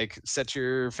probably like set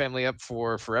your family up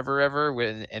for forever, ever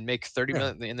and make 30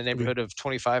 million in the neighborhood of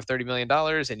 $25-30 million.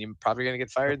 And you're probably going to get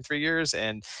fired in 3 years.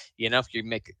 And you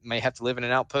may have to live in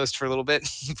an outpost for a little bit,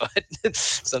 but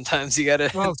sometimes you got to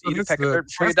eat a peck of dirt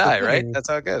before you die. Right. That's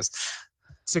how it goes.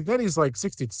 Cignetti's like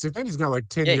 60. Cignetti's got like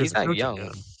 10 years. He's not young.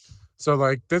 Now. So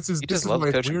like this is why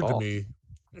it's weird to me.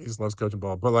 He just loves coaching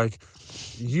ball, but like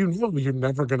you're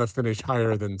never gonna finish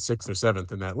higher than 6th or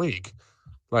 7th in that league.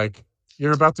 Like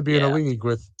you're about to be in a league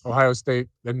with Ohio State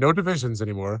and no divisions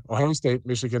anymore. Ohio State,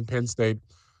 Michigan, Penn State,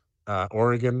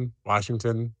 Oregon,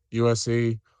 Washington,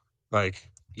 USC, like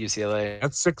UCLA.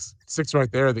 That's six right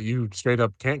there that you straight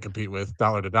up can't compete with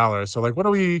dollar to dollar. So like, what do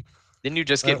we? Didn't you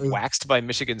just get waxed by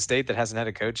Michigan State that hasn't had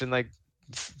a coach in like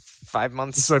 5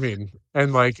 months? That's what I mean.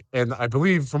 And I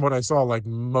believe from what I saw, like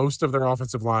most of their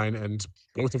offensive line and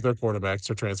both of their quarterbacks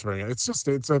are transferring.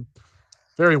 It's a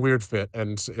very weird fit,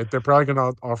 and they're probably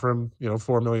going to offer him,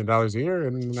 $4 million a year,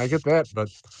 and I get that, but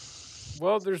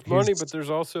there's money, but there's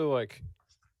also like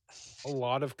a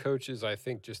lot of coaches, I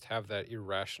think, just have that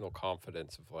irrational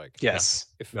confidence of like, yes,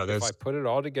 if I put it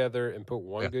all together and put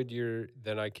one good year,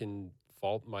 then I can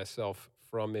vault myself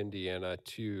from Indiana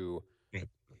to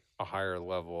a higher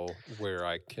level where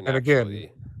I can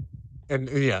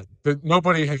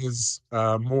nobody has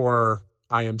more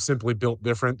I am simply built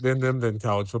different than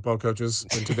college football coaches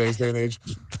in today's day and age.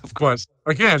 But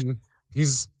again,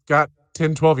 he's got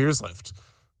 10, 12 years left.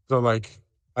 So like,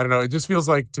 I don't know. It just feels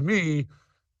like to me,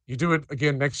 you do it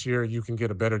again next year, you can get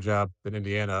a better job than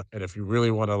Indiana. And if you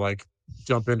really want to like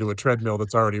jump into a treadmill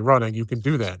that's already running, you can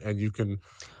do that. And you can,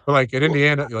 but like in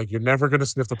Indiana, like you're never going to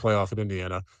sniff the playoff in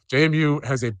Indiana. JMU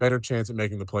has a better chance at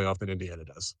making the playoff than Indiana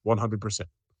does. 100%.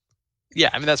 Yeah.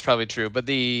 I mean, that's probably true, but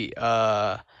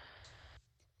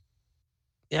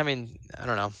I mean, I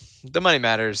don't know. The money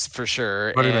matters for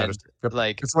sure. Money matters. Yep.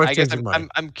 Like, I guess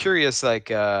I'm curious, like,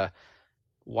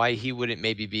 why he wouldn't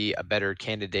maybe be a better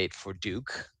candidate for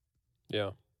Duke.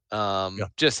 Yeah.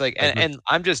 Just like, and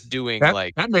I'm just doing that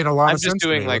made a lot of sense. I'm just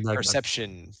doing like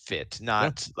perception fit,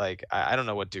 not like, I don't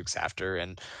know what Duke's after.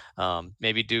 And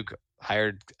maybe Duke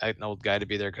hired an old guy to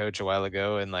be their coach a while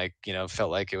ago and like,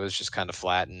 felt like it was just kind of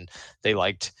flat and they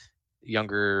liked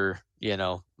younger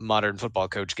modern football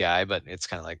coach guy, but it's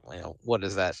kind of like, what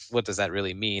does that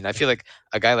really mean? I feel like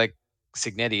a guy like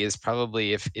Signetti is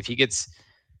probably, if he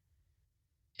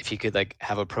could like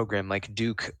have a program like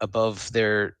Duke above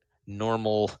their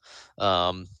normal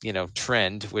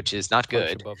trend, which is not Punch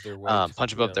good, above their weight.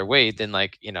 punch above Yeah. their weight, then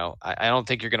like, I don't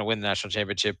think you're going to win the national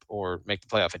championship or make the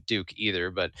playoff at Duke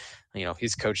either. But You have a better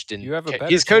he's coached in chance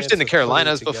the of putting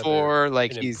Carolinas together before,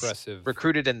 like an he's impressive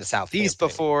recruited in the Southeast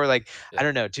campaign. before. Like, I Yeah.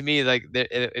 don't know, to me, like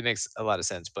it makes a lot of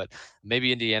sense. But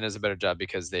maybe Indiana's a better job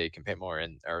because they can pay more,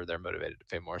 and or they're motivated to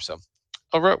pay more. So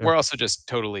Yeah, we're also just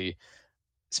totally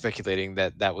speculating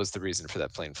that that was the reason for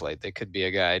that plane flight. They could be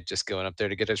a guy just going up there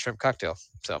to get a shrimp cocktail.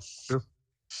 So, true.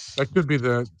 That could be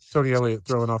the Tony Elliott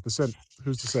throwing off the scent.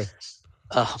 Who's to say?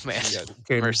 oh man, Yeah.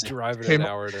 Came mercy. Driving an came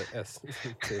hour to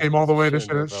to came all the way to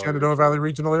Shenandoah Valley Shenandoah Valley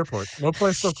Regional. Regional Airport. No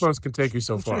place so close can take you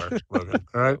so far, Logan.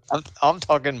 All right. Yep. I'm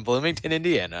talking Bloomington,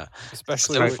 Indiana.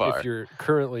 Especially So Right. far. if you're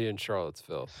currently in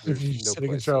Charlottesville. If There's you're no sitting in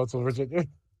place so Charlottesville, close. Virginia.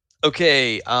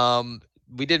 Okay,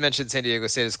 we did mention San Diego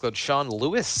State has closed Sean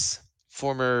Lewis,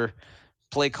 former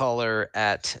play caller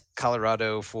at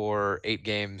Colorado for 8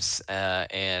 games,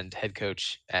 and head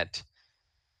coach at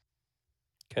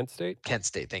Kent State? Kent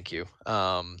State. Thank you.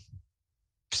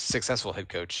 Successful head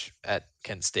coach at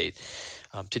Kent State.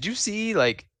 Did you see,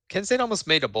 like, Kent State almost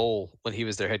made a bowl when he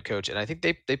was their head coach, and I think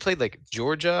they played like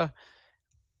Georgia,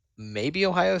 maybe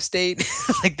Ohio State.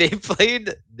 Like, they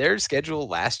played their schedule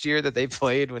last year that they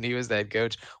played when he was the head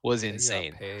coach was They got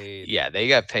insane. paid. Yeah, they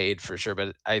got paid for sure,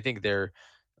 but I think they're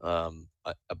a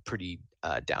pretty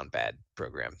down bad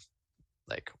program,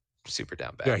 like super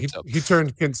down Yeah, bad. So he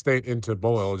turned Kent State into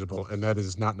bowl eligible, and that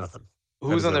is not nothing. That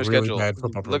who's is on a their really schedule? bad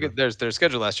football Look program. at their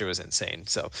schedule last year was insane.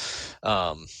 So,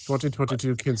 but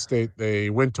 2022 Kent State. They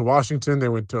went to Washington. They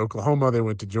went to Oklahoma. They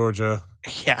went to Georgia.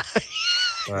 yeah.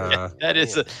 Uh, That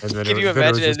is Man. and then can you it was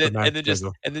imagine? just a MAC Just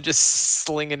schedule,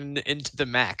 slinging into the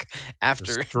MAC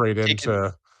after straight taking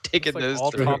into. taking It's like those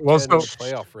all three. top Well, 10 in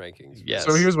playoff rankings. Man. Yes.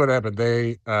 so here's what happened.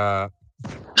 They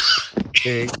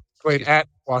played Excuse at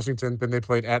Washington, then they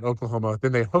played at Oklahoma,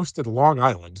 then they hosted Long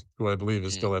Island, who I believe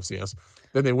is Mm. still FCS.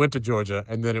 Then they went to Georgia,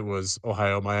 and then it was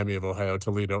Ohio, Miami of Ohio,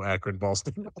 Toledo, Akron,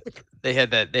 Boston. They had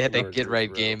that Rumors get right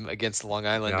row. game against Long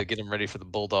Island Yeah. to get them ready for the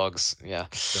Bulldogs. Yeah.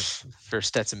 For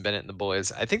Stetson Bennett and the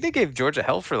boys. I think they gave Georgia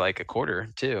hell for like a quarter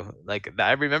too. Like,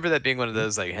 I remember that being one of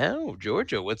those like, hell,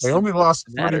 Georgia, what's They only lost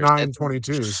the matter,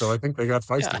 49-22, so I think they got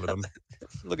feisty Yeah. with them.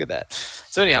 Look at that.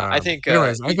 So anyhow, I think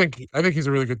Anyways, I think he's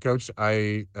a really good coach.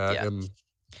 I Yeah. am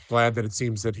glad that it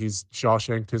seems that he's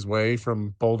Shawshanked his way from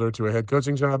Boulder to a head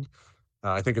coaching job.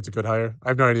 I think it's a good hire. I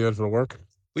have no idea if it'll work.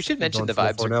 we should They're mention going the full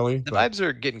vibes Fornelli, the but vibes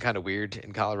are getting kind of weird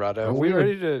in Colorado. Are Oh, we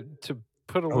weird. ready to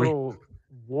put a Are we- little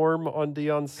warm on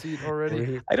Dion's seat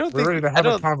already? I don't we're think ready to I have a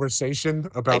don't conversation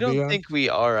I about don't Dion. think we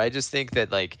are. I just think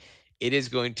that like it is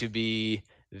going to be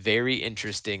very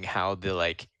interesting how the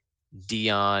like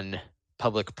Dion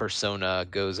public persona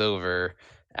goes over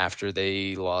after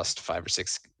they lost 5 or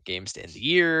 6 games to end the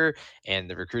year, and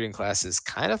the recruiting class is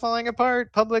kind of falling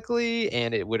apart publicly,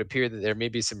 and it would appear that there may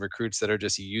be some recruits that are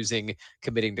just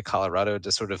committing to Colorado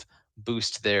to sort of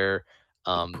boost their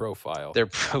Profile.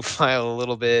 profile a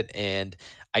little bit. And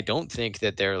I don't think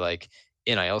that their like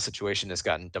NIL situation has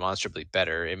gotten demonstrably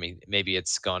better. I mean, maybe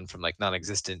it's gone from like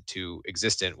non-existent to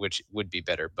existent, which would be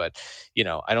better. But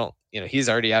I don't. He's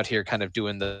already out here kind of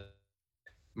doing the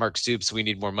Mark Stoops, we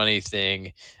need more money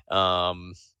thing.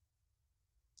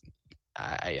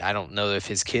 I don't know if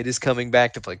his kid is coming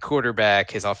back to play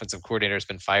quarterback. His offensive coordinator has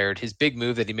been fired. His big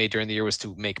move that he made during the year was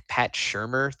to make Pat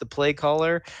Shermer the play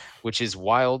caller, which is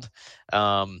wild.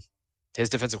 His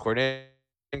defensive coordinator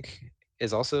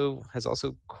has also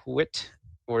quit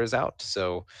or is out.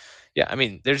 So yeah, I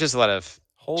mean, there's just a lot of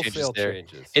Wholesale there.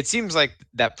 changes. It seems like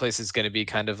that place is going to be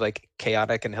kind of like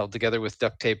chaotic and held together with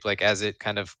duct tape, like as it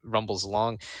kind of rumbles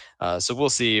along. So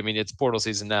we'll see. I mean, it's portal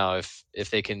season now.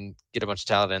 If they can get a bunch of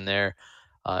talent in there,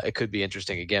 it could be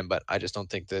interesting again. But I just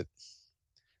don't think that.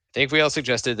 I think we all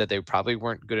suggested that they probably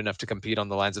weren't good enough to compete on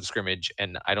the lines of scrimmage,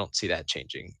 and I don't see that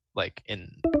changing like in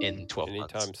 12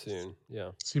 Anytime months. soon. Yeah.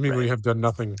 Seemingly have done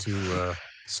nothing to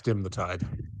stem the tide.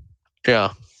 Yeah.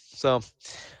 So,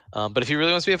 but if he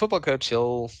really wants to be a football coach,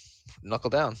 he'll knuckle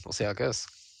down. We'll see how it goes.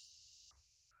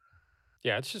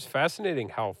 Yeah, it's just fascinating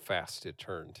how fast it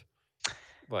turned.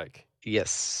 Like,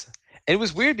 Yes. And it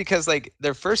was weird because like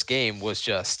their first game was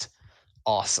just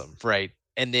awesome, right?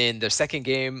 And then their second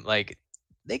game, like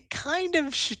they kind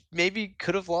of maybe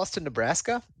could have lost to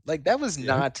Nebraska. Like that was Yeah.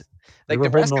 not They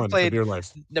like were holding on for dear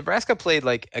life. Nebraska played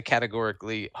like a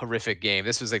categorically horrific game.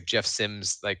 This was like Jeff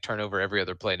Sims like turnover every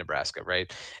other play Nebraska,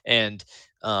 right? And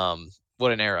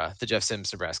what an era the Jeff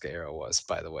Sims Nebraska era was,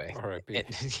 by the way. R.I.P.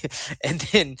 And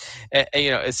then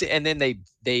and then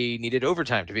they needed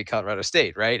overtime to beat Colorado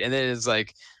State, right? And then it's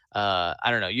like I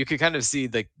don't know, you could kind of see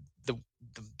like the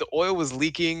the oil was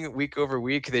leaking week over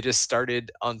week. They just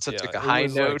started on such Yeah, like a it high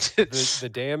was like note. the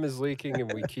dam is leaking,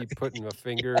 and we keep putting a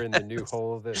finger in the new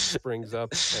hole that springs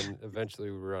up, and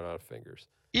eventually we run out of fingers.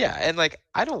 Yeah, and like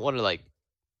I don't want to like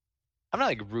I'm not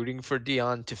like rooting for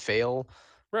Dion to fail.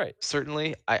 Right.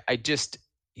 Certainly, I just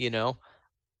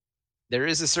there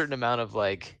is a certain amount of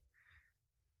like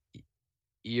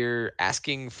you're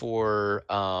asking for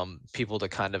people to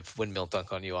kind of windmill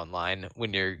dunk on you online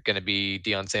when you're going to be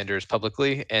Deion Sanders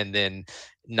publicly, and then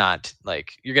not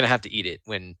like you're going to have to eat it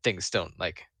when things don't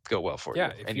like go well for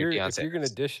Yeah, you, and you're Deion if you're gonna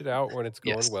Sanders. dish it out when it's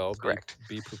going Yes, well, correct.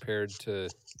 be prepared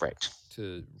Right.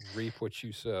 to reap what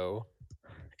you sow.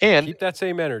 And Keep that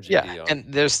same energy, yeah, Dion.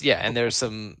 and there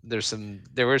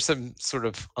were some sort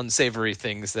of unsavory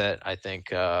things that I think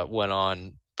went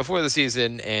on before the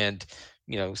season, and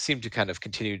seemed to kind of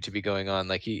continue to be going on.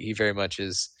 Like he very much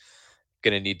is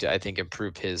going to need to, I think,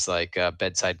 improve his like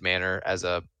bedside manner as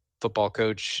a football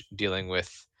coach dealing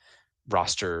with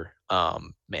roster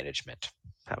management.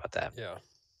 How about that? Yeah.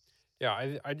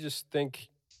 Yeah, I just think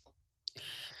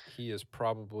he is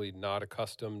probably not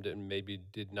accustomed and maybe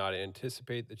did not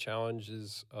anticipate the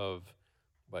challenges of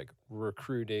like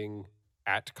recruiting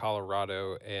at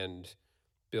Colorado and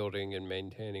building and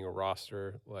maintaining a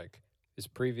roster. Like his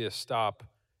previous stop,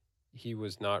 he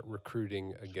was not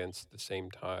recruiting against the same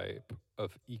type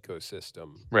of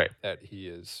ecosystem Right. that he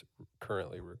is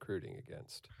currently recruiting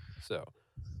against. So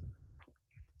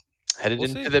Headed we'll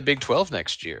into see. the Big 12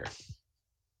 next year.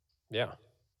 Yeah.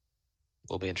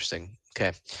 Will be interesting.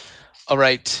 Okay. All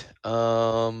right.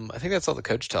 I think that's all the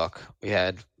coach talk we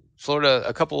had. Florida,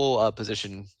 a couple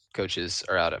position coaches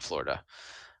are out at Florida.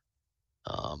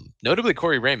 Notably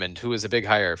Corey Raymond, who was a big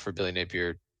hire for Billy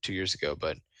Napier 2 years ago,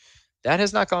 but that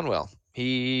has not gone well.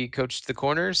 He coached the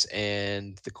corners,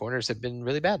 and the corners have been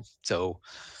really bad. So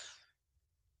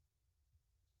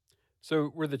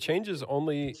were the changes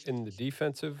only in the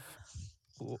defensive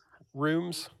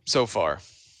rooms? so far,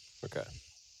 Okay.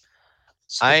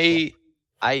 I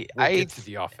I We'll I get to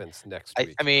the offense next I,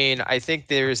 week. I mean, I think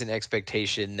there is an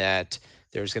expectation that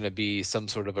there's going to be some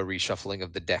sort of a reshuffling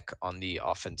of the deck on the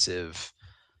offensive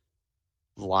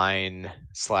line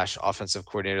slash offensive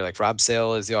coordinator. Like Rob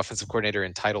Sale is the offensive coordinator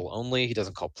in title only. He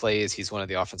doesn't call plays. He's one of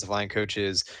the offensive line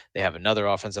coaches. They have another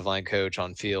offensive line coach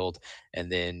on field. And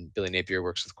then Billy Napier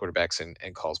works with quarterbacks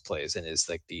and calls plays and is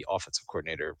like the offensive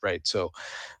coordinator. Right. So,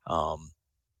 um,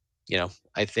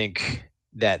 I think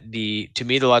that to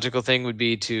me, the logical thing would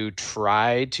be to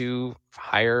try to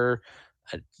hire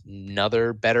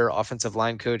another better offensive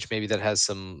line coach, maybe that has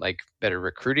some like better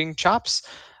recruiting chops,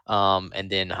 and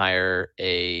then hire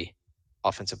a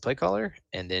offensive play caller,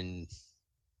 and then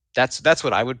that's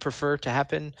what I would prefer to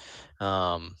happen.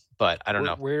 But I don't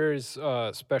know. Where is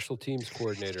special teams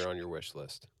coordinator on your wish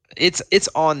list? It's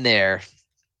on there.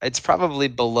 It's probably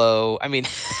below. I mean,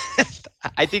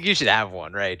 I think you should have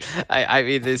one, right? I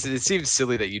mean, it seems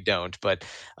silly that you don't, but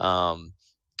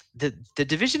the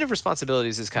division of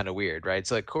responsibilities is kind of weird, right?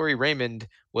 So like Corey Raymond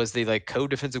was the like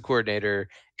co-defensive coordinator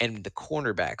and the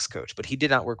cornerbacks coach, but he did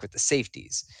not work with the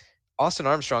safeties. Austin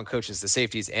Armstrong coaches the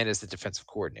safeties and is the defensive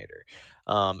coordinator.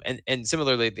 And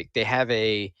similarly, they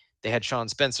had Sean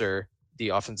Spencer,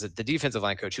 the defensive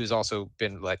line coach, who's also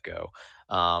been let go.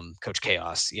 Coach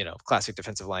Chaos, classic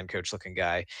defensive line coach looking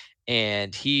guy.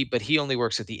 But he only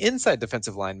works with the inside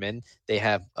defensive linemen. They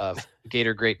have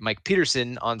Gator great Mike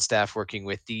Peterson on staff working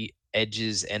with the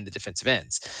edges and the defensive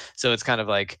ends. So it's kind of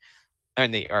like,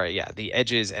 the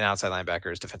edges and outside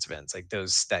linebackers, defensive ends, like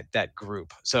that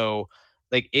group. So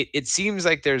like it seems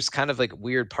like there's kind of like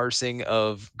weird parsing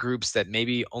of groups that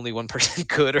maybe only one person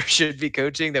could or should be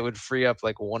coaching that would free up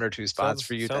like one or two spots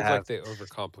for you to Sounds have. like they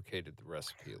overcomplicated the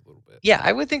recipe a little bit. Yeah,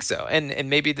 I would think so. And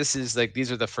maybe this is like these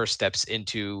are the first steps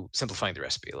into simplifying the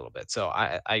recipe a little bit. So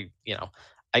I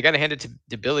got to hand it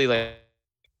to Billy. Like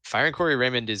firing Corey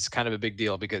Raymond is kind of a big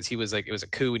deal because he was like it was a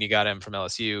coup when you got him from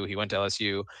LSU. He went to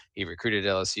LSU. He recruited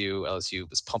LSU. LSU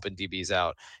was pumping DBs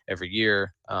out every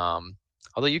year.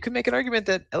 Although you could make an argument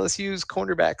that LSU's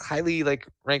cornerback, highly like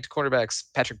ranked cornerbacks,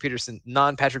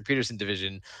 non-Patrick Peterson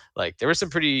division, like there were some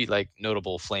pretty like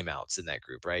notable flameouts in that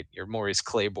group, right? Your Maurice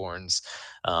Claiborne's,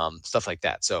 stuff like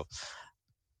that. So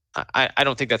I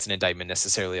don't think that's an indictment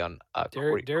necessarily on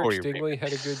Derek Corey Stingley Raymond.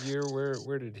 had a good year.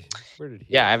 Where did he?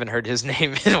 Yeah, I haven't heard his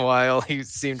name in a while. He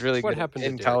seemed really What good happened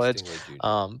in to Derek college.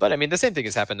 Stingley Jr.? But I mean, the same thing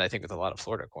has happened, I think, with a lot of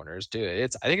Florida corners too.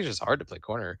 I think it's just hard to play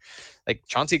corner. Like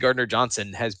Chauncey Gardner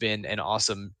Johnson has been an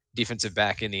awesome defensive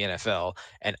back in the NFL,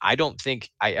 and I don't think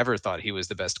I ever thought he was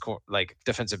the best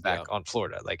defensive back Yeah. on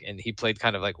Florida. And he played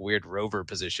kind of like weird rover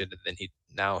position, and then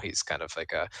now he's kind of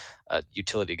like a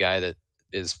utility guy that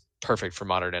is perfect for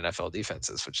modern NFL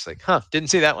defenses, which is like, didn't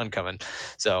see that one coming.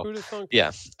 So Who'd have thunk?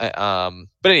 yeah,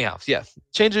 but anyhow, yeah,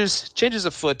 changes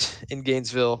afoot in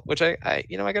Gainesville, which I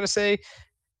gotta say,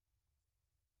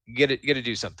 you gotta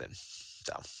do something.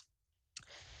 So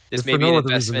this If may for be an no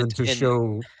other reason than investment to in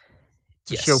show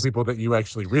yes, people that you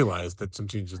actually realize that some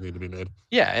changes need to be made.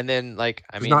 yeah, and then I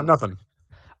It's not mean, nothing.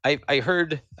 I've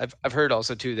heard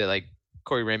also too that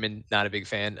Corey Raymond not a big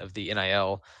fan of the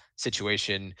NIL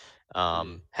situation.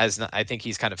 Has not, I think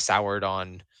he's kind of soured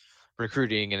on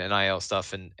recruiting and NIL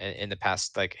stuff in the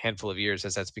past handful of years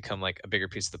as that's become like a bigger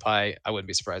piece of the pie. I wouldn't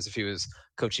be surprised if he was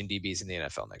coaching DBs in the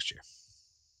NFL next year.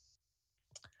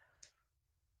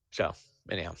 So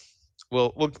anyhow,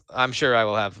 I'm sure I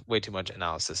will have way too much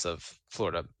analysis of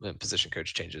Florida position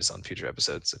coach changes on future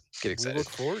episodes. So get excited. We look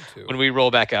forward to when we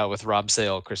roll back out with Rob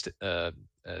Sale,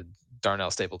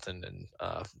 Darnell Stapleton, and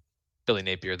Billy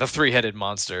Napier, the three-headed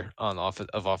monster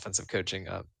of offensive coaching.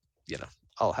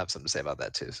 I'll have something to say about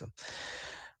that too. So,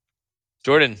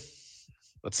 Jordan,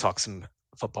 let's talk some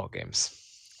football games.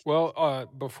 Well,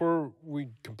 before we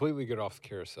completely get off the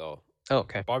carousel, Oh,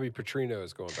 okay. Bobby Petrino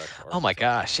is going back to Arkansas. Oh my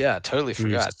gosh, yeah, totally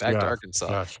forgot. Jesus, Back to yeah, Arkansas.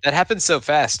 gosh. That happened so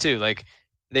fast too.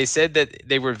 They said that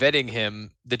they were vetting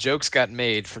him. The jokes got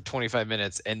made for 25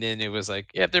 minutes, and then it was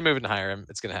like, yep, they're moving to hire him.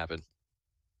 It's gonna happen.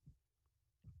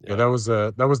 Yeah,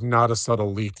 that was not a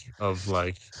subtle leak of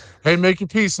hey, make your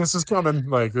peace, this is coming.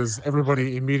 Because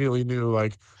everybody immediately knew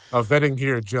vetting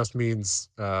here just means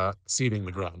seeding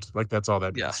the ground. That's all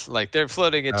that means. Yeah, they're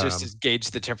floating it just to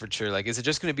gauge the temperature. Is it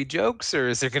just going to be jokes, or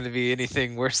is there going to be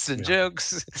anything worse than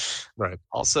jokes? Right.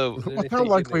 Also, how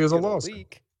likely is a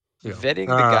lawsuit? Yeah. Vetting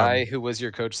the guy who was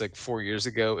your coach 4 years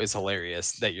ago is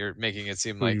hilarious. That you're making it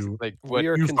seem like we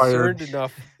are you concerned fired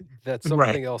enough that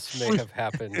something else may have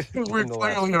happened. We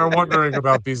clearly are wondering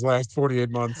about these last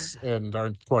 48 months and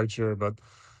aren't quite sure, but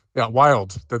yeah,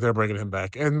 wild that they're bringing him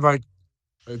back. And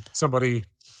somebody,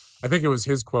 I think it was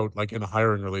his quote, in a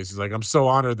hiring release. He's like, "I'm so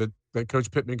honored that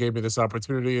Coach Pittman gave me this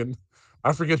opportunity." And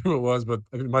I forget who it was, but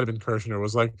it might have been Kirshner.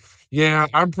 Was like, "Yeah,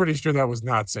 I'm pretty sure that was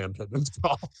not Sam Pittman's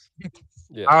call."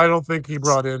 Yeah. I don't think he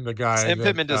brought in the guy. Sam that,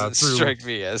 Pittman doesn't strike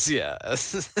me as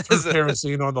threw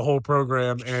kerosene on the whole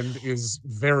program and is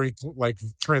very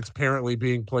transparently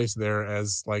being placed there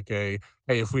as hey,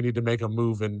 if we need to make a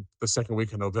move in the second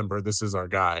week of November, this is our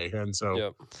guy. And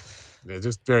so it's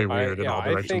just very weird in all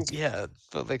directions. I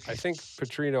think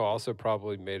Petrino also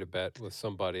probably made a bet with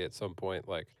somebody at some point,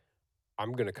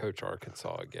 I'm going to coach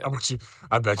Arkansas again.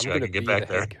 I bet you I can get back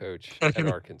there. Head coach at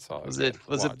Arkansas. Was it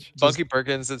Bunky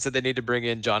Perkins that said they need to bring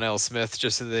in John L. Smith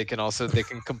just so they can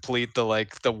complete the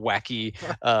wacky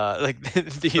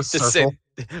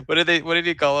what did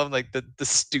he call them, the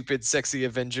stupid sexy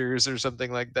Avengers or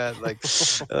something like that,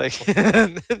 just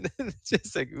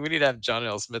we need to have John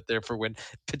L. Smith there for when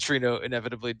Petrino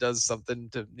inevitably does something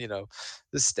to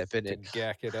just step in and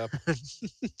gack it up.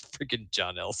 Freaking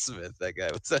John L. Smith, that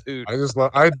guy was a hoot. I just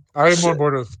love I am on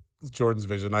board with Jordan's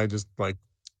vision. I just like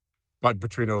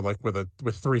Petrino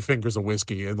with 3 fingers of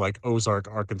whiskey in Ozark,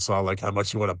 Arkansas. How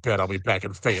much you want to bet I'll be back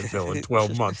in Fayetteville in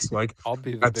 12 months? I'll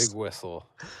be the big whistle.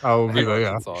 I'll be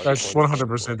that's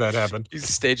 100% that happened.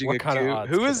 He's staging a coup.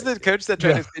 Odds Who is the coach that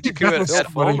tried to stage a coup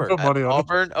at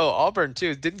Auburn? Oh, Auburn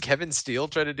too. Didn't Kevin Steele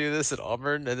try to do this at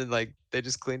Auburn and then they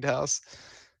just cleaned house?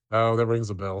 Oh, that rings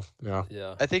a bell. Yeah.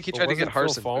 Yeah. I think he tried to get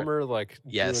Harsin Palmer doing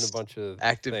a bunch of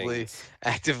actively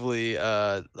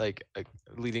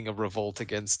leading a revolt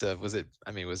against was it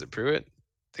Pruitt,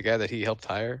 the guy that he helped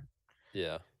hire?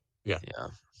 Yeah.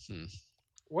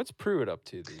 What's Pruitt up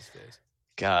to these days?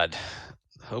 God,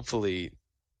 hopefully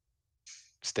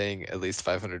staying at least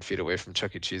 500 feet away from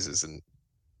Chuck E. Cheese's and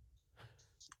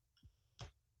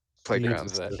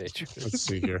playgrounds of that nature. Let's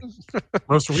see here.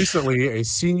 Most recently, a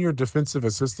senior defensive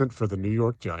assistant for the New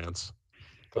York Giants.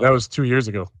 That was 2 years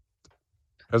ago.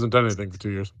 Hasn't done anything for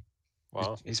 2 years.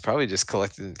 Wow. He's probably just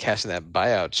cashing that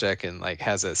buyout check and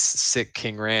has a sick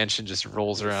King Ranch and just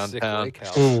rolls around town.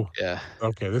 Oh, yeah.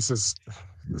 Okay, this is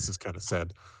kind of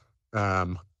sad.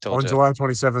 On July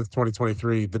 27th,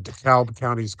 2023, the DeKalb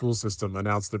County School System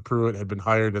announced that Pruitt had been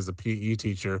hired as a PE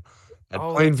teacher at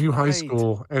Plainview High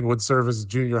School and would serve as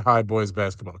junior high boys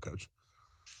basketball coach.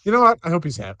 You know what? I hope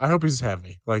he's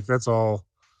happy. That's all.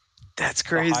 That's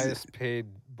crazy. The highest paid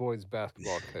boys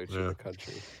basketball coach in the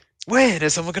country. When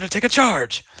is someone going to take a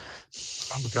charge?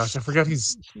 Oh my gosh, I forgot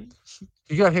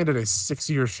he got handed a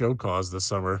 6-year show cause this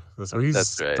summer, so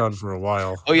That's he's right. done for a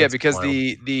while. Oh yeah, That's because wild.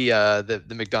 the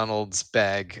McDonald's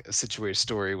bag situation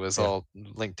story was Yeah. all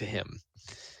linked to him.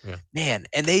 Yeah. Man,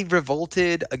 and they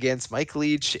revolted against Mike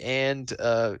Leach and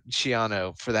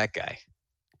Shiano for that guy.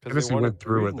 Because they Tennessee wanted went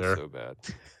through it Gruden there. so bad.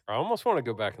 I almost want to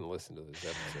go back and listen to those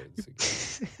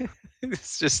episodes again.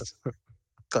 It's just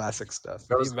classic stuff.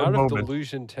 That The was a amount of moment.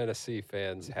 delusion Tennessee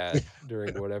fans had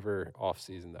during whatever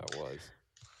offseason that was.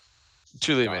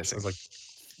 Truly Gosh, amazing. was like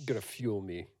it's going to fuel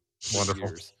me for wonderful.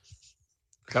 years.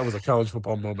 That was a college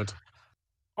football moment.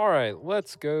 All right,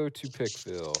 let's go to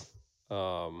Pickville.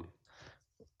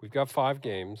 We've got 5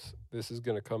 games. This is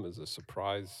going to come as a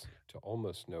surprise to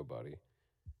almost nobody.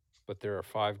 But there are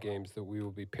 5 games that we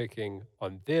will be picking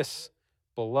on this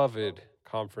beloved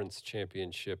conference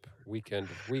championship weekend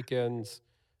of weekends.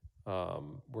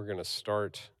 We're going to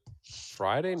start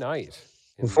Friday night.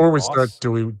 Before we start,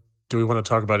 do we want to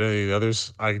talk about any of the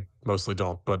others? I mostly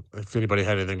don't, but if anybody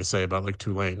had anything to say about like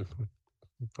Tulane,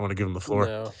 I want to give them the floor.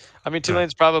 No. I mean,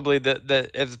 Tulane's probably the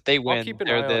if they I'll win, keep an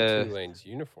they're eye on the Tulane's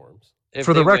uniforms. if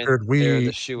For the they win, record, they're the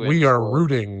we shoe-in are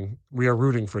for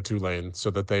rooting for Tulane so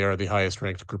that they are the highest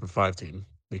ranked Group of 5 team,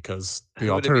 because the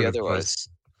who would it be alternative otherwise? choice,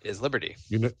 Is Liberty.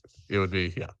 it would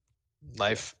be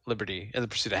Life, liberty, and the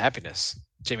pursuit of happiness.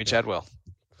 Jamie Yeah. Chadwell.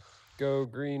 Go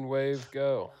Green Wave,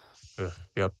 go.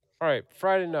 Yep. All right,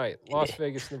 Friday night, Las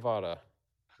Vegas, Nevada.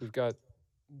 We've got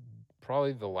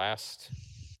probably the last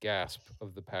gasp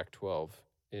of the Pac-12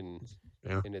 in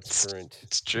its current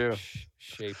It's true.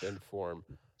 shape and form.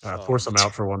 Force them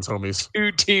out for once, homies.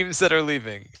 2 teams that are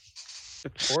leaving.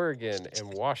 Oregon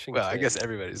and Washington. Well, I guess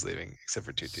everybody's leaving except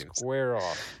for 2 teams. Square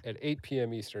off at 8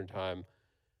 p.m. Eastern time,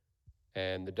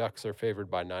 and the Ducks are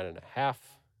favored by 9.5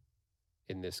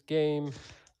 in this game.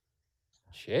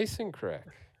 Jason Craig.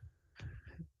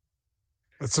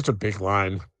 It's such a big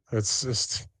line. It's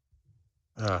just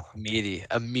a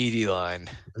meaty line.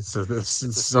 It's so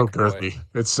sick boy. girthy.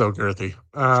 It's so girthy.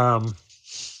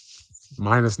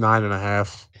 Minus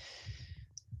 9.5.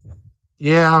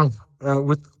 Yeah.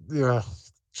 Jeez,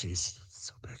 it's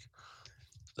so big.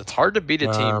 It's hard to beat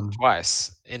a team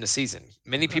twice in a season.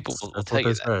 Many people will tell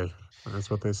you that. That's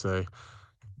what they say.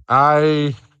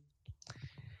 I'm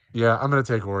gonna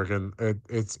take Oregon.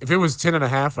 It's if it was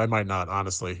 10.5, I might not.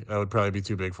 Honestly, that would probably be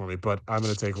too big for me. But I'm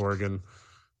gonna take Oregon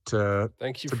to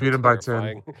Thank you to for beat them by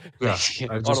 10. Yeah, I just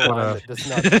on a line want that does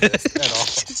not exist at all.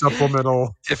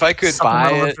 supplemental. If I could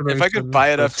buy it, if I could information. buy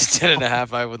it up to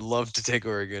 10.5, I would love to take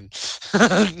Oregon,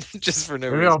 just for no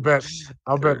Maybe reason.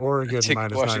 I'll bet Or Oregon take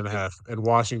minus Washington. 9.5 and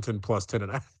Washington plus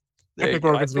 10.5. There I you think go.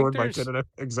 Oregon's I think going by there's- 10.5.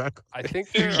 Exactly. I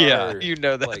think there Yeah, are you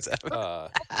know like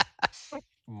that's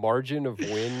margin of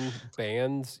win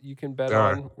bands you can bet There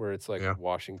are. on, where it's like Yeah.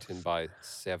 Washington by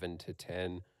 7 to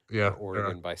 10, Yeah. or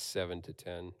Oregon by 7 to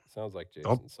 10. Sounds like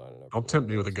Don't- Jason's signing up. Don't for tempt one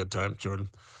me of with a those. good time, Jordan.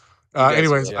 guys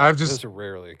Anyways, will. I've just those are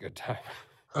rarely a good time.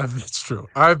 it's true.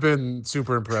 I've been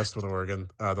super impressed with Oregon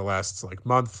the last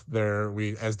month.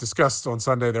 As discussed on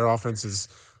Sunday, their offense is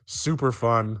super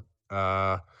fun.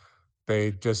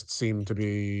 They just seem to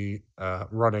be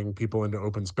running people into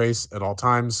open space at all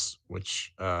times,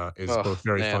 which is Oh, both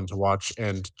very man. fun to watch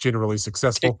and generally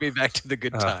successful. Take me back to the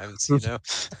good times, who- you know.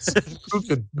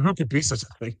 who could be such a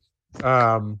thing?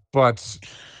 But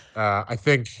I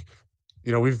think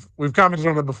we've commented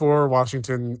on it before.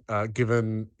 Washington,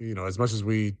 given as much as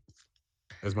we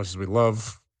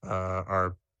love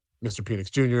our Mr. Penix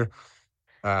Jr.,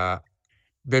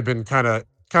 they've been kind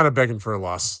of begging for a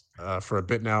loss for a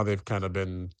bit now. They've kind of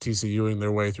been TCUing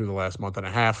their way through the last month and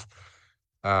a half.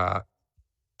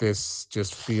 This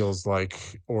just feels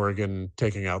like Oregon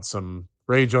taking out some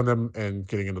rage on them and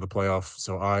getting into the playoff.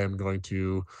 So I am going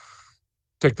to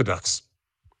take the Ducks.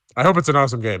 I hope it's an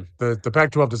awesome game. The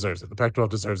Pac-12 deserves it. The Pac-12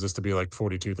 deserves this to be like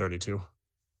 42-32.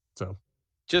 So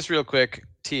Just real quick,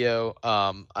 T.O.,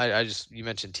 you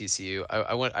mentioned TCU.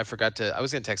 I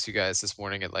was gonna text you guys this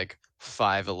morning at like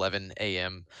 5:11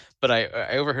 a.m. But I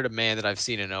overheard a man that I've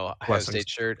seen in an Ohio Blessings. State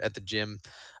shirt at the gym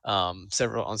on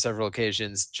several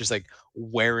occasions, just like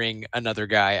wearing another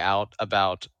guy out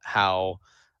about how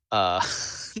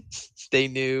they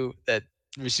knew that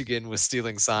Michigan was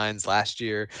stealing signs last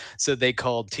year, so they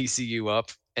called TCU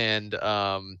up and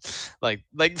like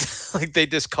they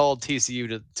just called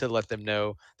TCU to let them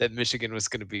know that Michigan was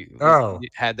going to be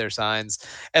had their signs,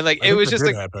 and like I it think was that just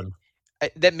did like happen.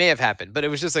 that may have happened, but it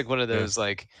was just like one of those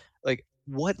like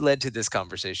what led to this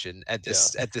conversation Yeah. at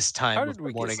this How time of did the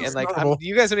we get morning? This And is here? like, normal.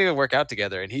 you guys don't even work out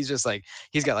together, and he's just like,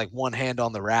 he's got like one hand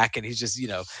on the rack, and he's just,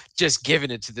 just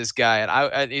giving it to this guy,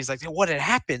 and he's like, what had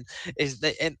happened is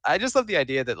that, and I just love the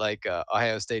idea that like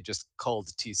Ohio State just called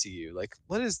TCU. Like,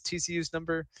 what is TCU's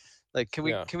number? Like,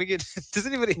 Yeah. can we get? Does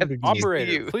anybody have Big news.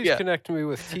 Operator, TCU? please Yeah, connect me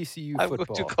with TCU I'm going to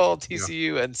football. call Yeah.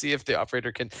 TCU and see if the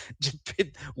operator can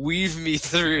weave me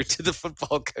through to the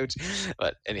football coach.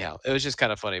 But anyhow, it was just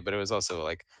kind of funny. But it was also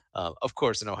like, of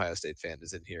course, an Ohio State fan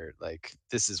is in here. Like,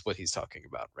 this is what he's talking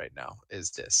about right now. Is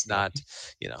this Yeah.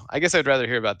 not? I guess I'd rather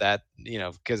hear about that.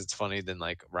 Because it's funny than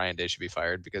like Ryan Day should be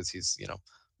fired because he's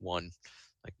won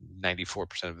like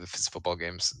 94% of his football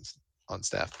games on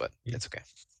staff. But it's okay.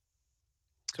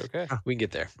 It's okay. We can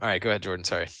get there. All right, go ahead, Jordan.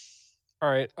 Sorry. All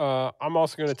right. I'm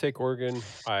also going to take Oregon.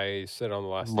 I said on the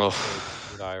last episode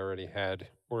Oof. that I already had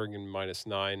Oregon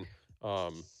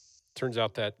 -9. Turns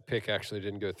out that pick actually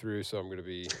didn't go through, so I'm going to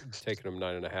be taking them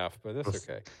 9.5, but that's Oof.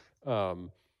 okay.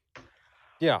 Um,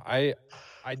 yeah,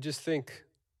 I just think,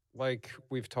 like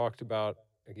we've talked about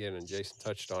again, and Jason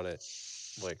touched on it,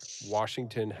 like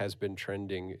Washington has been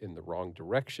trending in the wrong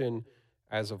direction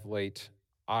as of late.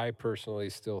 I personally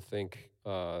still think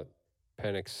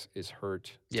Penix is hurt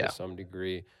to Yeah. some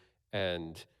degree,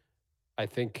 and I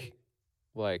think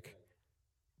like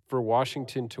for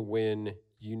Washington to win,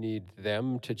 you need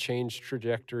them to change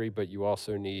trajectory, but you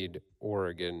also need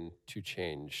Oregon to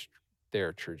change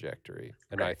their trajectory.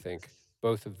 And I Right. think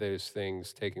both of those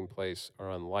things taking place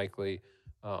are unlikely.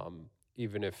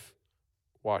 Even if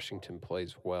Washington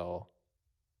plays well,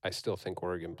 I still think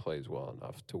Oregon plays well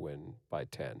enough to win by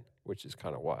 10, which is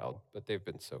kind of wild, but they've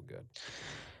been so good.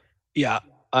 Yeah,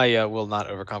 I will not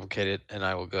overcomplicate it, and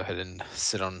I will go ahead and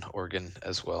sit on Oregon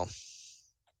as well.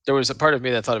 There was a part of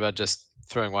me that thought about just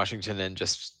throwing Washington in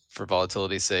just for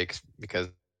volatility's sake because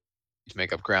to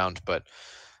make up ground, but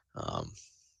um,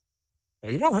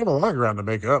 Yeah, you don't have a lot of ground to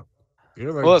make up.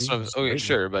 You're well, like that's you what I'm, just okay, waiting.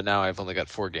 sure. But now I've only got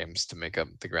 4 games to make up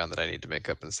the ground that I need to make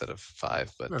up instead of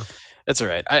 5. But Yeah. that's all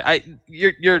right. Well, no,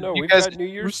 You we've guys. got New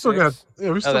We Year's still got 6. we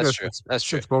Oh, still that's got true. That's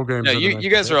true. six bowl No, games in the you next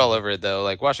guys are all 10. over it though.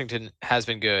 Like Washington has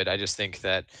been good. I just think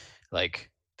that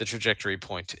like the trajectory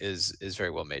point is very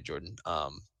well made, Jordan.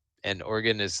 And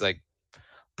Oregon is like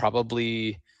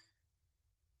probably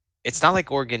it's not like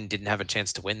Oregon didn't have a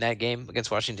chance to win that game against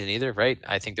Washington either, right?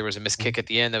 I think there was a missed Mhm. kick at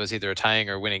the end that was either a tying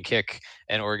or winning kick,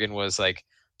 and Oregon was like,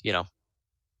 you know,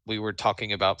 we were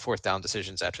talking about fourth down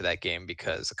decisions after that game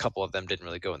because a couple of them didn't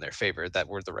really go in their favor that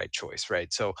were the right choice,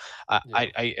 right? So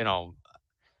Yeah.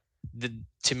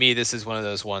 to me, this is one of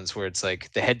those ones where it's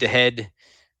like the head to head.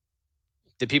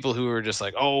 The people who are just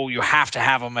like, oh, you have to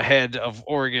have them ahead of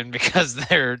Oregon because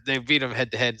they beat them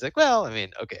head to head. It's like, well, I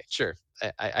mean, okay, sure,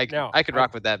 Now, I could I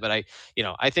rock with that, but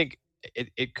I think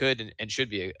it could and should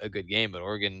be a good game. But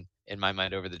Oregon, in my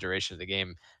mind, over the duration of the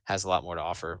game, has a lot more to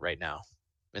offer right now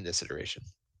in this iteration.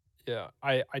 Yeah,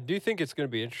 I do think it's going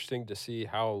to be interesting to see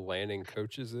how Lanning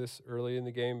coaches this early in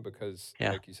the game because,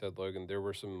 Yeah, like you said, Logan, there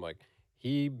were some like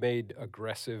he made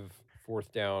aggressive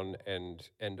fourth down and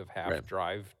end of right. half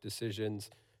drive decisions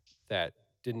that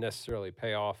didn't necessarily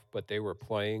pay off, but they were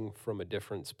playing from a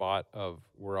different spot of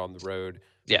we're on the road,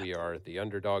 Yeah, we are the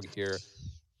underdog here.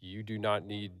 You do not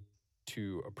need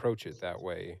to approach it that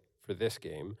way for this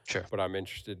game, sure. but I'm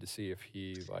interested to see if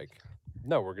he like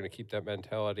no, we're going to keep that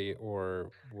mentality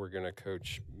or we're going to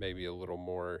coach maybe a little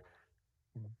more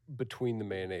between the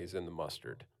mayonnaise and the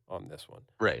mustard on this one.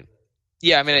 Right.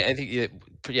 Yeah, I mean, So, I think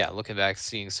yeah, looking back,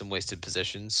 seeing some wasted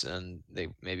positions, and they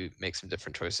maybe make some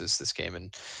different choices this game,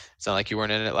 and it's not like you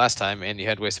weren't in it last time and you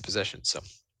had wasted possessions. So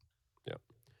yeah.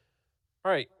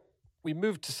 All right. We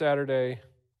moved to Saturday.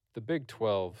 The Big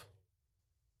 12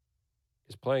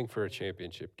 is playing for a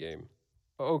championship game.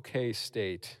 OK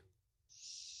State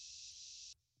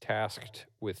tasked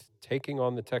with taking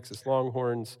on the Texas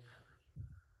Longhorns.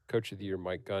 Coach of the Year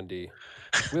Mike Gundy.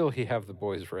 Will he have the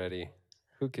boys ready?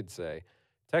 Who could say?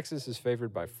 Texas is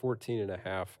favored by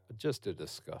 14.5. Just a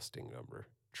disgusting number.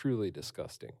 Truly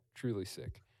disgusting. Truly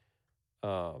sick.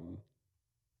 Um,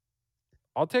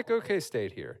 I'll take OK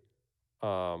State here.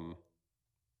 Um,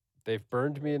 they've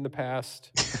burned me in the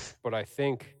past, but I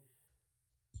think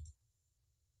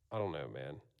I don't know,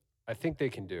 man. I think they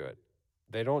can do it.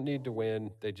 They don't need to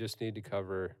win. They just need to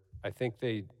cover. I think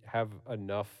they have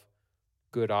enough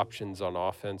good options on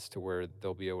offense to where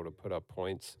they'll be able to put up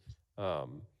points.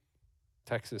 Um,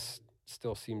 Texas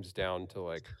still seems down to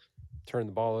like turn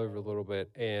the ball over a little bit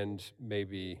and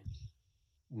maybe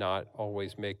not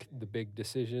always make the big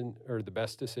decision or the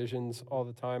best decisions all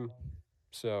the time.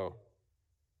 So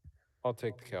I'll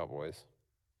take the Cowboys.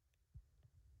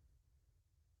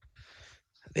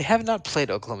 They have not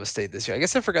played Oklahoma State this year. I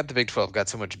guess I forgot the Big 12 got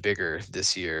so much bigger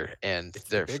this year, and It's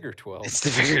the they're bigger 12. it's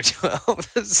the bigger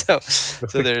 12.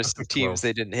 So there's some Big teams 12.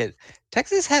 they didn't hit.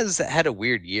 Texas has had a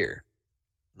weird year.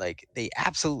 Like they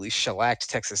absolutely shellacked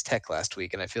Texas Tech last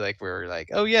week, and I feel like we were like,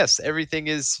 oh yes, everything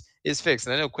is fixed.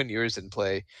 And I know Quinn Ewers didn't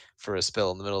play for a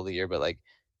spell in the middle of the year, but like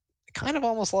they kind of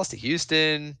almost lost to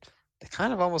Houston. They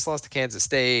kind of almost lost to Kansas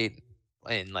State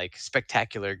in like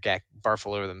spectacular barf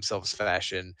all over themselves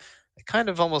fashion. They kind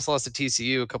of almost lost to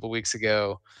TCU a couple weeks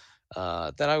ago.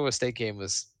 That Iowa State game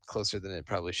was closer than it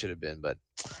probably should have been, but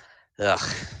ugh.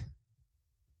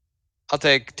 I'll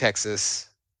take Texas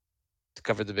to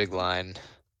cover the big line.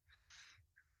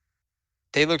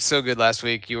 They looked so good last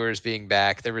week. Ewers being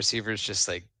back, their receivers just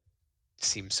like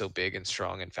seem so big and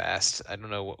strong and fast. I don't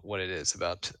know what it is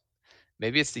about.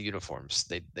 Maybe it's the uniforms.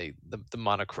 The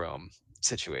monochrome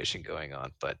situation going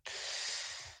on, but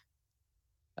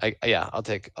yeah, I'll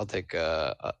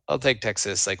take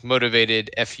Texas. Like motivated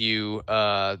FU.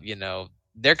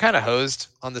 They're kind of hosed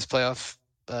on this playoff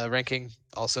ranking.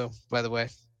 Also, by the way,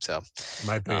 so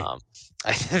Might be. um,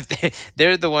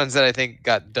 they're the ones that I think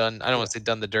got done. I don't Yeah. want to say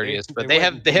done the They dirtiest, but they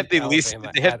went and they have beat the least.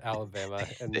 Alabama They have at Alabama,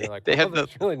 and they, they're like, they well, have the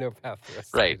there's really no path for us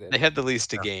to right. get They in. had the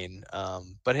least to Yeah. gain.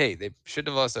 But hey, they should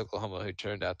have lost Oklahoma, who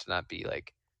turned out to not be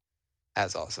like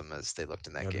as awesome as they looked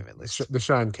in that Yeah, game, at least. the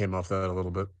shine came off that a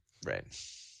little bit. Right.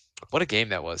 What a game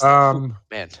that was, though. Um,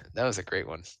 Man, that was a great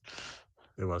one.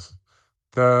 it was.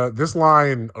 This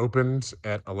line opened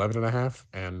at 11.5,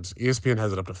 and ESPN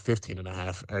has it up to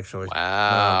 15.5, actually.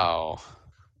 Wow.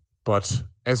 But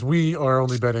as we are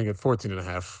only betting at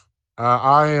 14.5,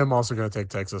 I am also going to take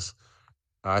Texas.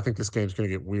 I think this game's going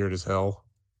to get weird as hell.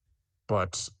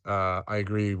 But I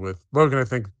agree with Logan. I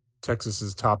think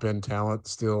Texas's top end talent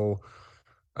still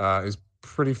is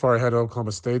pretty far ahead of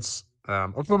Oklahoma State's.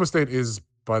 Oklahoma State is,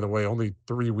 by the way, only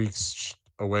 3 weeks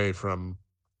away from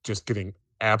just getting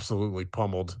absolutely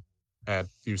pummeled at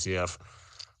UCF.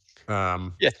 Yeah,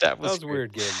 that That was was a weird.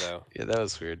 weird game, though. Yeah, that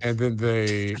was weird. And then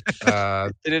They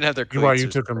didn't have their cleats BYU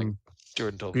or took something. them.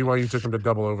 Jordan told me. BYU took them to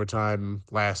double overtime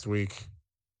last week.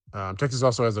 Texas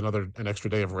also has an extra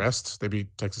day of rest. They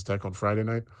beat Texas Tech on Friday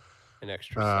night. An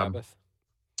extra Um, Sabbath.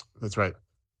 that's right.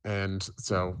 And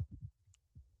so,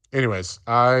 anyways,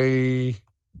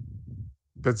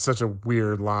 that's such a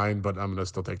weird line, but I'm gonna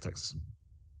still take Texas.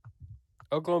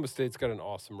 Oklahoma State's got an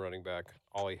awesome running back,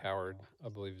 Ollie Howard, I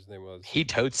believe his name was. He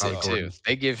totes Ollie it too. Gordon.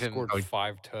 They give him Scored Ollie-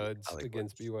 5 tuds Ollie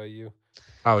against BYU.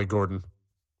 Ollie Gordon.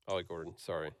 Ollie Gordon,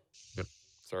 sorry. Yep.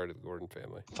 Sorry to the Gordon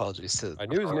family. apologies to. I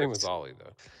knew his name was Ollie,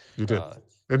 though. You did. Uh,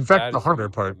 In fact, that the is harder a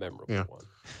part. memorable Yeah. one.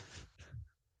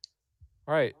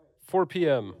 All right, 4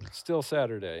 p.m., still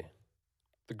Saturday.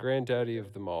 The granddaddy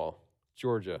of them all,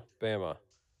 Georgia, Bama.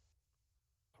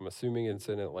 I'm assuming it's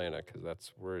in Atlanta because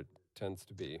that's where it tends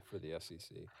to be for the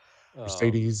SEC.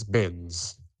 Mercedes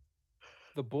Benz.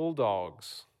 The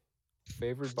Bulldogs,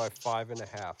 favored by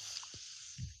 5.5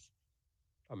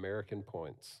 American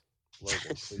points.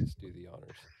 Logan, please do the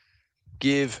honors.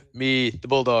 Give me the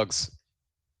Bulldogs.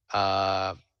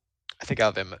 I think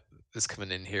Alabama is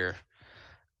coming in here.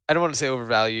 I don't want to say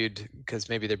overvalued because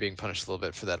maybe they're being punished a little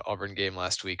bit for that Auburn game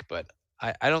last week, but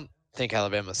I don't think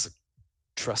Alabama's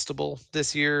trustable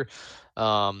this year,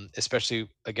 especially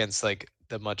against like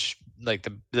the much like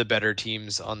the better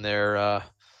teams on their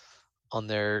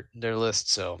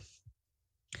list. So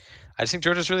I just think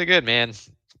Georgia's really good, man.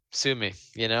 Sue me.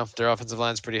 Their offensive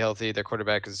line's pretty healthy. Their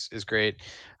quarterback is great.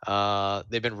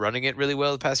 They've been running it really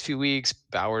well the past few weeks.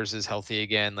 Bowers is healthy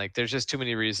again. Like, there's just too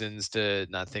many reasons to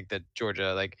not think that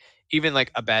Georgia, like, even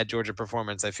like a bad Georgia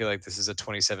performance, I feel like this is a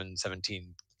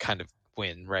 27-17 kind of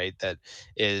win, right? That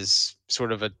is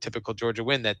sort of a typical Georgia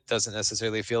win that doesn't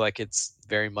necessarily feel like it's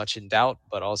very much in doubt,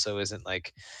 but also isn't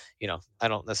like, I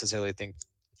don't necessarily think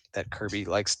that Kirby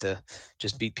likes to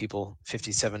just beat people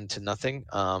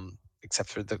 57-0. Except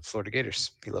for the Florida Gators.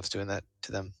 He loves doing that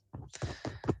to them.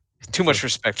 Too much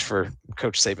respect for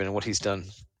Coach Saban and what he's done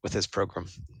with his program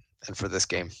and for this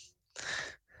game.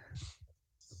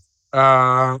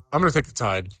 I'm going to take the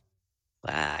Tide.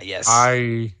 Yes.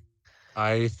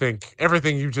 I think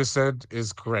everything you just said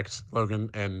is correct, Logan,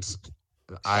 and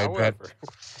I bet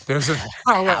there's a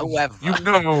however, you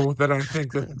know that I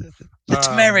think that the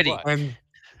temerity, and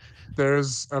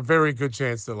there's a very good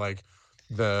chance that like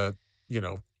the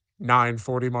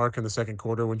 9:40 mark in the second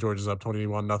quarter when Georgia's up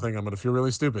 21-0, I'm going to feel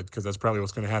really stupid because that's probably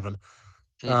what's going to happen.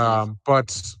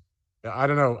 But I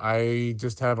don't know. I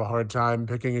just have a hard time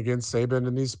picking against Saban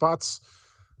in these spots.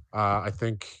 I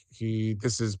think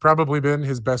this has probably been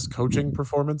his best coaching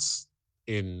performance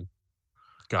in,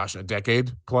 a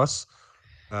decade plus,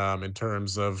 in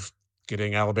terms of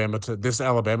getting this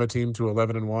Alabama team to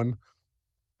 11-1.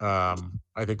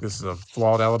 I think this is a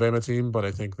flawed Alabama team, but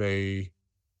I think you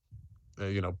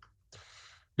know,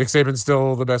 Nick Saban's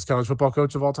still the best college football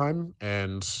coach of all time,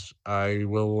 and I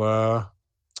will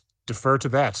defer to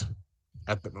that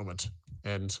at the moment.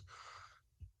 And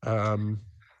um,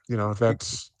 if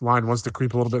that line wants to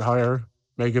creep a little bit higher,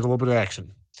 may get a little bit of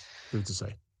action. Who's to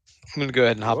say? I'm gonna go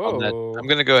ahead and hop on that. Whoa. I'm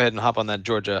gonna go ahead and hop on that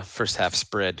Georgia first half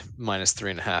spread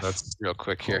 -3.5 That's real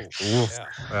quick here. oof.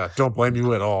 Yeah. Don't blame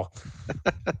you at all.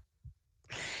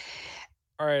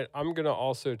 All right, I'm gonna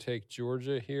also take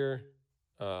Georgia here.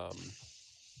 Um,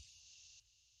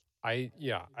 I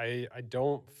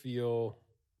don't feel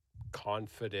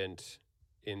confident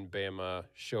in Bama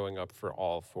showing up for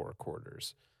all four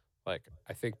quarters. Like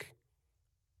I think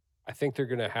they're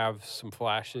gonna have some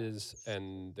flashes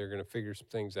and they're gonna figure some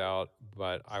things out,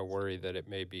 but I worry that it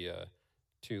may be a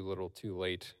too little, too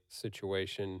late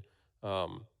situation.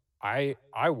 Um, I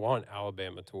want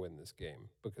Alabama to win this game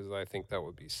because I think that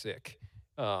would be sick.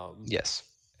 Um, Yes.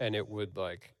 and it would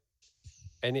like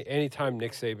anytime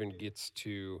Nick Saban gets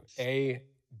to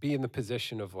be in the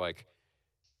position of like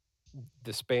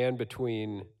the span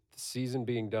between the season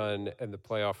being done and the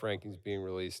playoff rankings being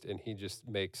released, and he just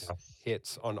makes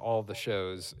hits on all the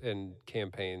shows and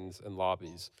campaigns and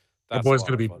lobbies. That That's a boy's lot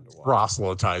going of to be fun to watch.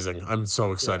 proselytizing. I'm so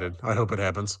Yeah. excited. I hope it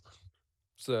happens.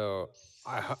 So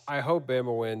I hope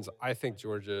Bama wins. I think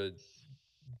Georgia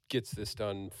gets this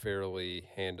done fairly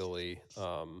handily.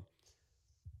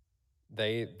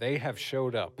 They have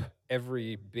showed up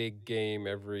every big game,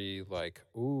 every like,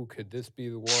 ooh, could this be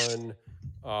the one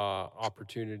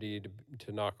opportunity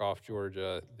to knock off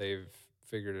Georgia? They've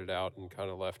figured it out and kind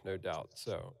of left no doubt.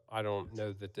 So I don't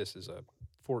know that this is a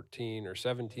 14 or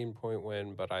 17-point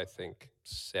win, but I think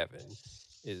 7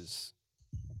 is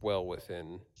well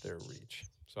within their reach.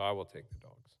 So I will take the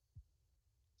dogs.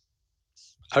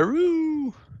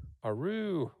 Aroo!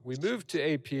 Aru, we moved to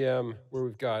 8 p.m. where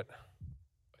we've got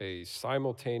a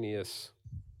simultaneous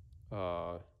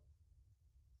uh,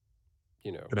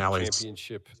 Finales.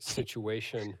 championship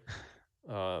situation.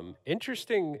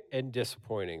 Interesting and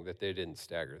disappointing that they didn't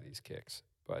stagger these kicks,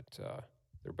 but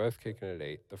they're both kicking at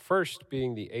 8. The first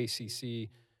being the ACC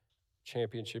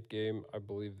championship game. I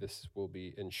believe this will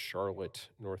be in Charlotte,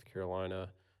 North Carolina.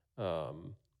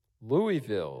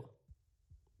 Louisville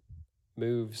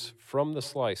moves from the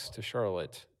slice to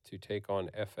Charlotte to take on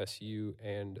FSU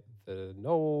and the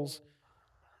Knowles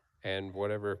and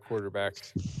whatever quarterback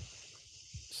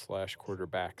slash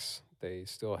quarterbacks they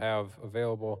still have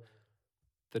available.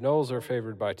 The Knowles are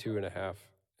favored by 2.5,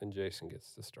 and Jason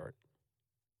gets the start.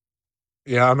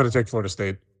 Yeah, I'm going to take Florida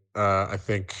State.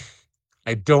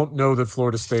 I don't know that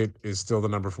Florida State is still the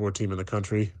number 4 team in the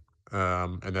country.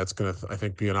 And that's going to, I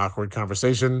think, be an awkward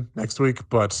conversation next week.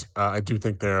 But I do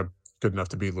think they're good enough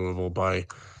to beat Louisville by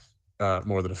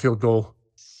more than a field goal.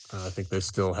 I think they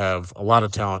still have a lot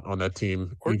of talent on that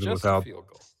team, Or even just a without, field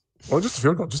goal. or just a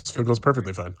field goal. Just a field goal is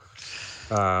perfectly fine.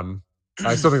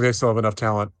 I still think they still have enough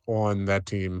talent on that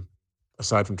team,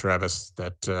 aside from Travis,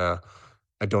 that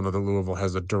I don't know that Louisville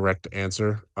has a direct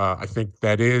answer. I think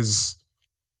that is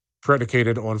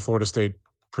predicated on Florida State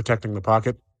protecting the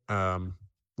pocket.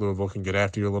 Louisville can get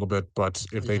after you a little bit, but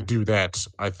if they do that,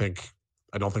 I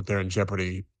don't think they're in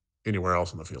jeopardy anywhere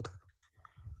else on the field.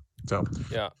 So,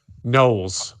 Yeah.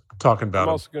 Knowles, talking about I'm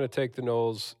him. also going to take the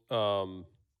Knowles,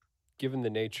 given the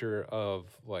nature of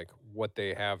like what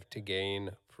they have to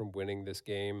gain from winning this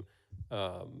game.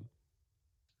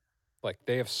 Like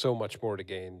they have so much more to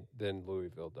gain than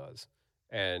Louisville does,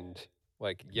 and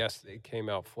like yes, they came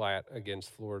out flat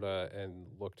against Florida and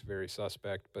looked very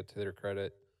suspect, but to their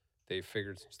credit, they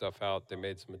figured some stuff out. They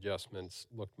made some adjustments,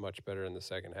 looked much better in the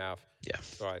second half. Yeah.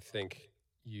 So I think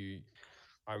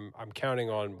I'm counting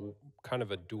on kind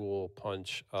of a dual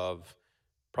punch of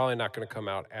probably not going to come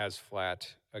out as flat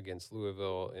against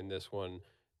Louisville in this one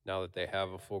now that they have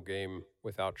a full game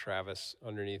without Travis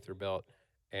underneath their belt,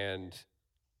 and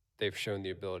they've shown the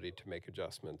ability to make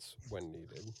adjustments when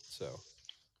needed. So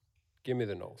give me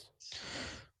the Knowles.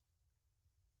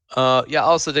 Yeah, I'll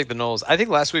also take the Knowles. I think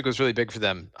last week was really big for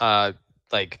them.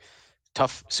 Like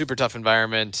tough, super tough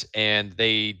environment, and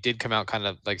they did come out kind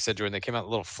of like I said, Jordan. They came out a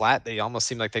little flat. They almost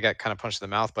seemed like they got kind of punched in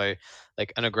the mouth by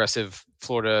like an aggressive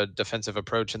Florida defensive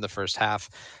approach in the first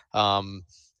half.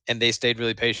 And they stayed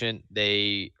really patient.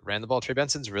 They ran the ball. Trey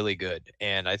Benson's really good,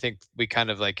 and I think we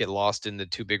kind of like get lost in the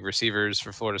two big receivers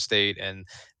for Florida State and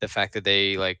the fact that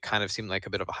they like kind of seem like a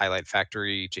bit of a highlight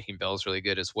factory. Jaheim Bell's really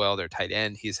good as well. Their tight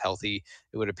end, he's healthy.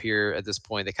 It would appear at this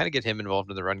point they kind of get him involved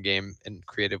in the run game in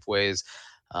creative ways.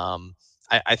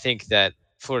 I think that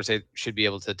Florida State should be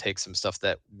able to take some stuff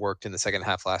that worked in the second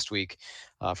half last week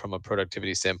from a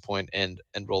productivity standpoint and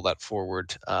roll that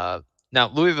forward. Now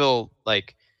Louisville,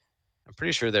 like I'm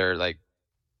pretty sure they're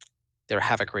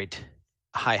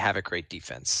high havoc rate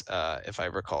defense, if I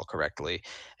recall correctly,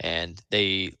 and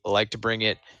they like to bring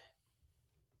it.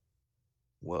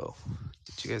 Whoa!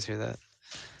 Did you guys hear that?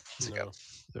 Let's go. No.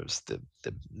 There's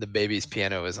the baby's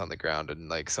piano is on the ground and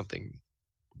like something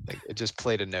like it just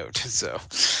played a note. So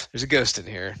there's a ghost in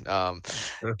here.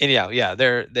 Sure. And yeah,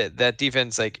 that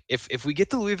defense. Like if we get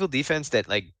the Louisville defense that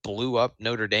like blew up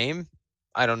Notre Dame,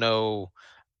 I don't know.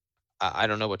 I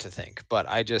don't know what to think, but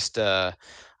I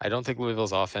don't think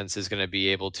Louisville's offense is going to be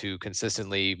able to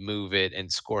consistently move it and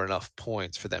score enough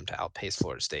points for them to outpace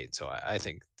Florida State. So I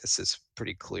think this is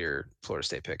pretty clear Florida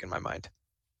State pick in my mind.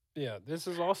 Yeah, this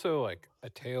is also like a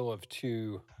tale of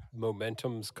two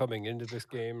momentums coming into this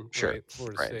game, Sure, right?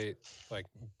 Florida right. State,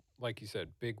 like you said,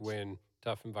 big win,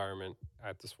 tough environment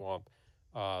at the Swamp.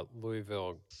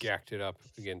 Louisville gacked it up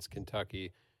against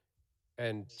Kentucky,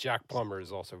 and Jack Plummer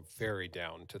is also very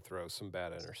down to throw some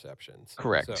bad interceptions.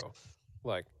 Correct. So,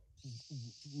 like,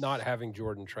 not having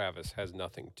Jordan Travis has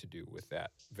nothing to do with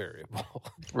that variable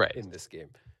Right. in this game.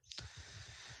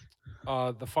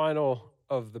 The final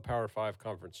of the Power 5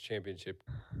 Conference Championship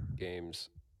games,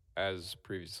 as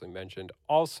previously mentioned,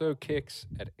 also kicks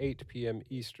at 8 p.m.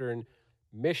 Eastern.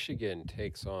 Michigan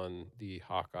takes on the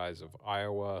Hawkeyes of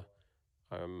Iowa.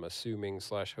 I'm assuming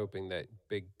 / hoping that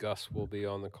Big Gus will be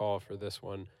on the call for this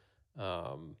one.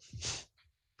 The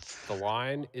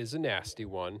line is a nasty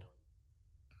one.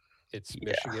 It's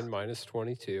Michigan minus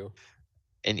 22.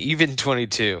 And even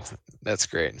 22. That's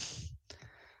great.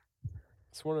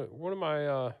 It's one of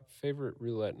my favorite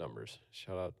roulette numbers.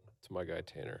 Shout out to my guy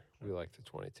Tanner. We like the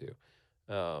 22.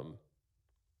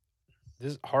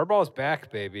 This Harbaugh's back,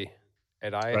 baby,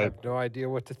 and I Right. have no idea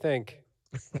what to think.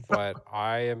 But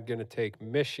I am going to take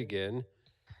Michigan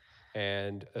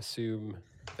and assume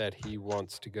that he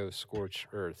wants to go scorched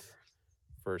earth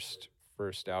first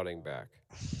outing back.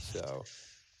 So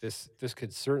this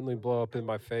could certainly blow up in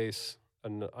my face.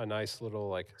 A nice little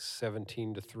like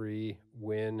 17-3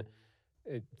 win.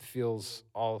 It feels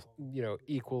all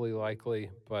equally likely,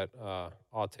 but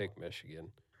I'll take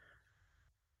Michigan.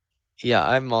 Yeah,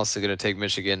 I'm also going to take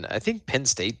Michigan. I think Penn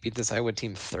State beat this Iowa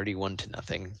team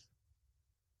 31-0,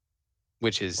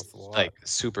 which is That's a lot. like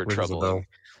super Rings a troubling. bell.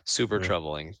 Super Yeah.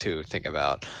 troubling to think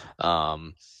about.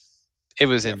 It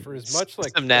was Yeah, in for as much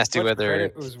like some as nasty much weather.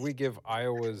 credit as we give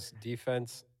Iowa's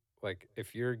defense, like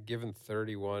if you're given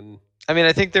 31, I mean,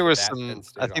 I think there was that some. Penn I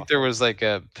State think there was offense. like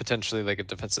a potentially like a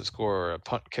defensive score or a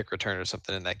punt kick return or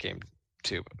something in that game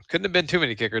too. Couldn't have been too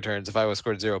many kick returns if Iowa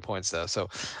scored 0 points though. So,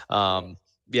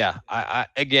 yeah, I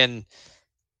again,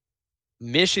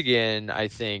 Michigan I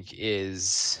think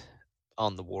is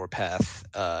on the warpath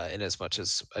in as much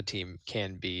as a team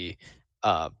can be.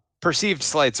 Perceived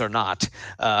slights or not,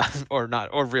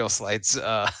 or real slights.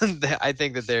 I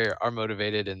think that they are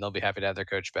motivated and they'll be happy to have their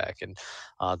coach back, and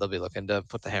they'll be looking to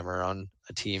put the hammer on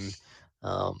a team.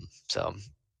 So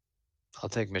I'll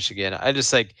take Michigan. I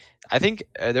think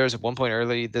there was at one point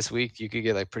early this week you could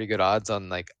get like pretty good odds on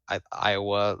like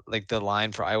Iowa. Like the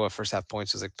line for Iowa first half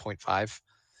points was like 0.5.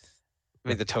 I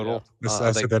mean the total.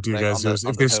 I said that to you like guys. on It was, the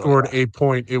if they total, scored yeah. a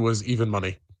point, it was even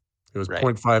money. It was Right.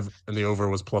 0.5 and the over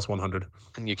was plus 100.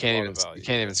 And you A can't lot even of value, you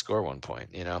can't yeah. even score 1 point.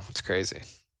 It's crazy.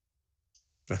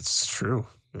 That's true.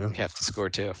 Yeah, You have to score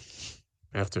 2.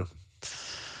 have to.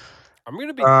 I'm going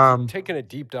to be taking a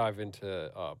deep dive into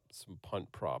some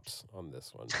punt props on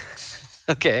this one.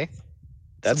 Okay.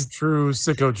 That's some true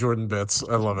sicko Jordan bits.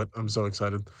 I love it. I'm so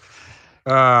excited.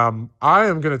 I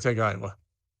am going to take Iowa.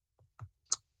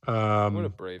 What a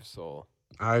brave soul.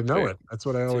 I know it. That's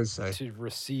what I always say. To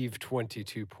receive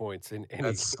 22 points in any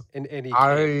That's-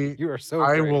 game. You are so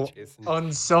I brave, will Jason.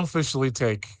 unselfishly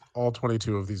take all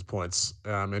 22 of these points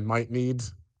and might need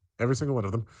every single one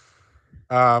of them.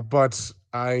 But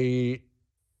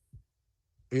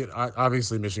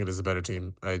obviously Michigan is a better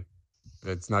team.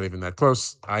 It's not even that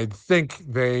close. I think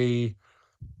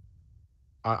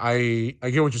I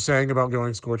get what you're saying about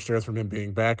going scorched earth from him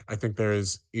being back. I think there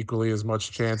is equally as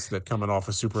much chance that coming off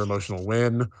a super emotional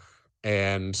win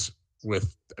and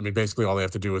basically all they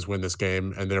have to do is win this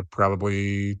game and they're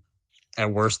probably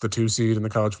at worst the 2 seed in the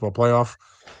college football playoff.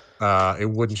 It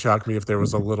wouldn't shock me if there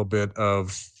was a little bit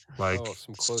of like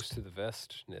some close to the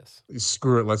vestness.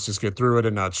 Screw it, let's just get through it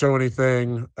and not show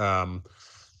anything.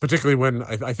 Particularly when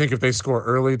I think if they score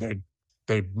early,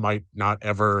 they might not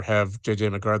ever have JJ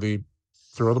McCarthy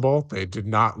throw the ball. They did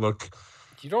not look.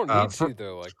 You don't need to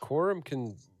though. Like Corum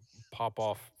can pop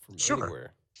off from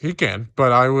anywhere. He can,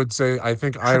 but I would say I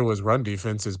think Iowa's run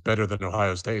defense is better than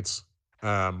Ohio State's,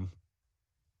 and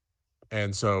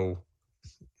so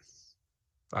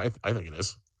I think it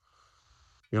is.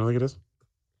 You don't think it is?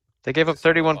 They gave up Just all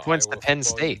 31 the points to Iowa Penn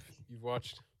football State. you've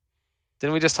watched.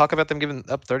 Didn't we just talk about them giving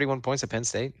up 31 points to Penn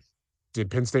State? Did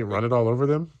Penn State run it all over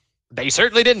them? They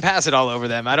certainly didn't pass it all over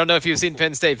them. I don't know if you've seen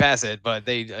Penn State pass it, but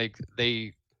they.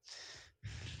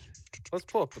 Let's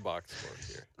pull up the box score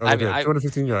here. Oh, I they mean, did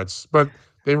 215 yards, but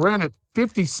they ran it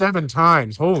 57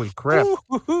 times. Holy crap!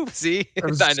 See, There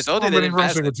was I told so you they many didn't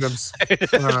pass rushing it. attempts.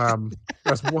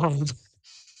 That's wild.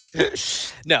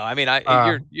 No, I mean,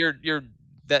 you're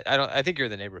that I think you're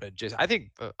in the neighborhood. Just I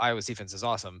think Iowa's defense is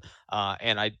awesome,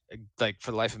 and I like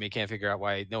for the life of me can't figure out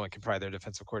why no one can pry their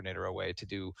defensive coordinator away to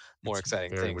do more It's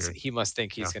exciting very things. weird. He must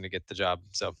think he's Yeah. going to get the job.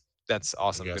 So that's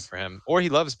awesome. Good guess. for him. Or he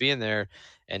loves being there.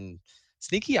 And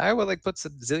sneaky Iowa like puts a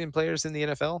zillion players in the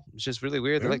NFL, which is really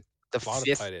weird. They're Yeah. like the A lot of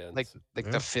fifth, tight ends. like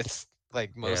Yeah. the fifth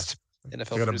like most They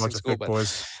NFL got a producing bunch of school. thick But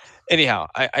boys. anyhow,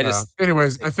 I just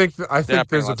Anyways, I think they're not there's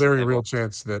bringing a lots to the very real table.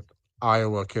 chance that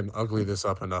Iowa can ugly this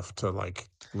up enough to like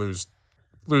lose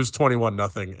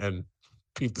 21-0 and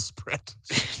beat the spread.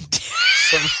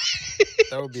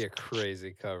 That would be a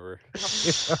crazy cover.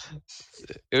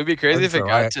 It would be crazy And if it so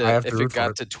got to have to if root it for got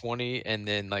it. to 20 and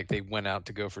then like they went out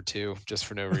to go for 2 just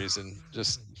for no reason.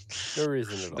 Just No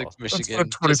reason at like all. Michigan a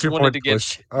just 22 wanted point to get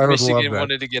push. I would love Michigan that.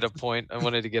 wanted to get a point. I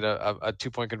wanted to get a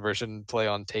 2-point conversion play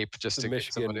on tape just The to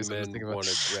get somebody Michigan something to think men about.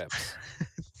 wanted reps.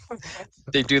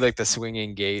 They do like the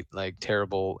swinging gate, like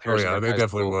terrible Oh yeah, Harrisonburg they High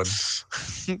definitely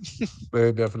School. would.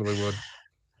 They definitely would.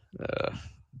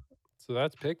 So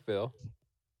that's Pickville.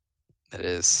 It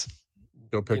is.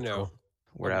 Go You pick know,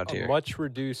 We're out a here. much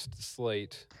reduced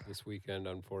slate this weekend,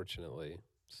 unfortunately.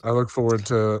 So, I look forward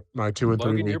to my 2 and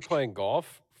 3 Logan, week. you're playing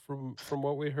golf from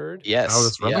what we heard. Yes. Oh,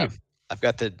 that's Yeah. right. I've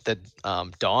got the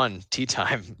dawn tea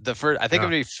time. The first, I think Yeah.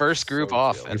 I'm gonna be first group So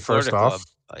off jealous. at You're Florida first Club. off?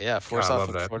 Yeah, first I off love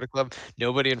at that. Florida Club.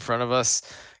 Nobody in front of us.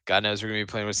 God knows we're gonna be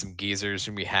playing with some geezers.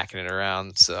 We're gonna be hacking it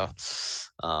around. So,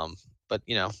 but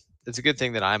you know, it's a good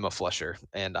thing that I'm a flusher,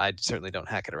 and I certainly don't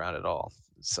hack it around at all.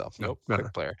 So, No,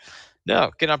 quick player.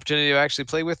 No, get an opportunity to actually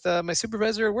play with my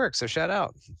supervisor at work. So shout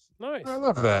out. Nice. I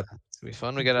love that. It's gonna be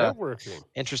fun. We got a Networking.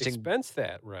 interesting Expense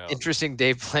that round. interesting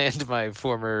day planned.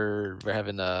 We're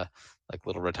having a like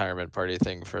little retirement party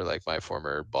thing for like my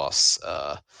former boss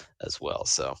as well.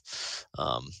 So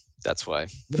that's why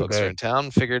folks are in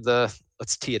town. Figured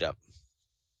let's tee it up.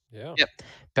 Yeah. Yep.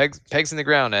 Pegs in the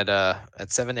ground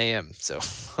at 7 a.m. So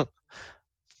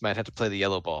might have to play the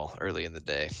yellow ball early in the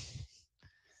day.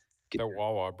 That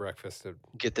Wawa breakfast at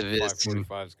Get the viz.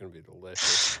 5:45 is going to be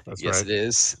delicious. That's Yes, right. it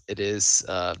is. It is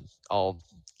all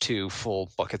 2 full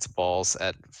buckets of balls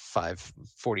at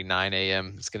 5:49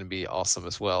 a.m. It's going to be awesome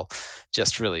as well.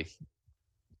 Just really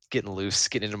getting loose,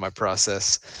 getting into my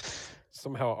process.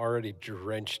 Somehow already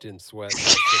drenched in sweat. By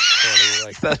 6:20.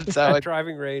 Like That's how that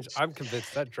driving range. I'm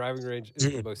convinced that driving range is the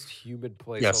Dude. most humid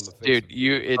place Yes. on the face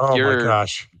Dude, of the earth. Oh my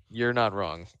gosh. You're not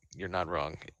wrong. You're not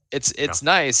wrong. It's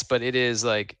nice, but it is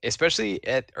like, especially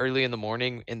at early in the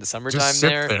morning in the summertime Just sit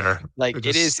there, there. like It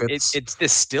it just is sits. it's the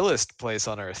stillest place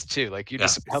on earth too. Like you Yeah.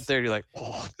 just out there, you're like,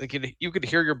 oh, like you could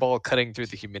hear your ball cutting through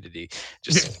the humidity,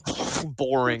 just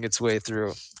boring its way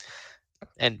through.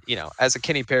 And you know, as a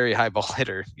Kenny Perry high ball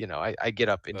hitter, you know, I get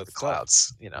up into That's the tough.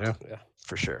 clouds, you know, Yeah.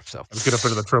 for sure. So Let's get up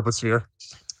into the troposphere.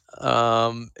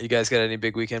 you guys got any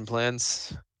big weekend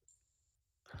plans?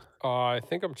 I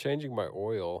think I'm changing my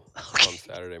oil on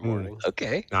Saturday morning.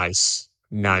 Okay. Nice.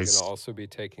 I'm Nice. going to also be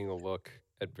taking a look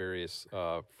at various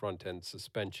front end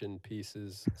suspension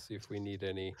pieces, see if we need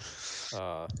any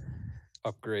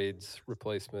upgrades,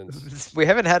 replacements. We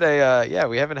haven't had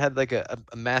we haven't had like a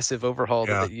massive overhaul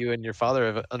Yeah. that you and your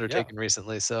father have undertaken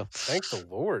recently. So Thank the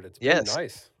Lord. It's been Yes.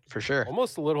 nice. for sure.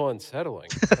 Almost a little unsettling.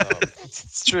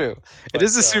 It's true. It but,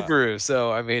 is a Subaru,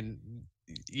 so I mean,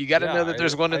 you got to yeah, know that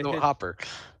there's one in I the hit- hopper.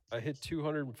 I hit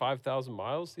 205,000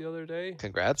 miles the other day.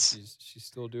 Congrats. She's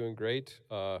still doing great.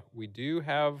 We do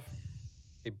have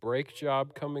a brake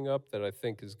job coming up that I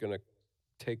think is going to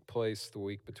take place the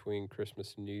week between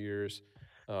Christmas and New Year's.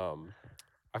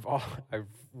 I've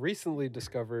recently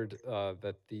discovered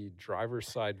that the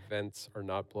driver's side vents are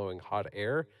not blowing hot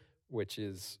air, which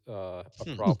is a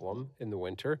problem in the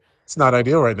winter. It's not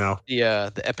ideal right now.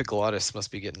 The epiglottis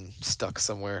must be getting stuck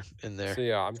somewhere in there. So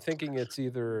yeah, I'm thinking it's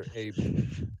either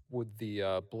with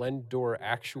the blend door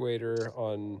actuator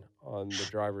on the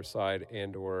driver's side,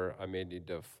 and or I may need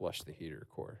to flush the heater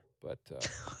core, but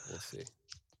we'll see.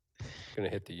 Gonna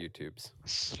hit the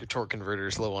YouTubes. Your torque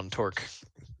converter's low on torque.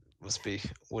 Must be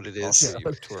what it I'll is. show you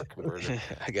a torque converter.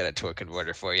 I got a torque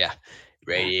converter for you.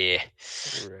 Right here.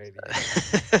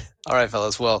 Alrighty. All right,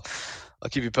 fellas. Well, I'll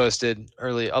keep you posted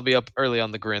early. I'll be up early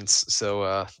on the grints,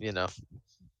 so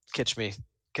catch me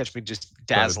just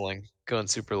dazzling, going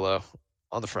super low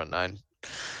on the front nine.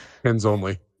 Pins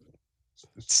only.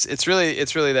 It's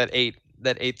really that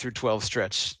 8 through 12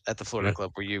 stretch at the Florida Yeah.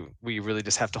 Club where you really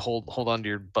just have to hold on to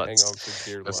your butts. Hang on for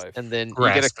dear life. And then you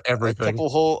Grasp get a everything.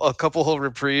 couple hole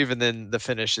reprieve, and then the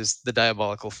finish is the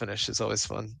diabolical finish is always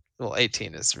fun. Well,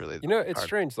 18 is really It's hard.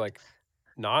 strange. Like,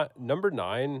 not number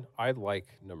 9. I like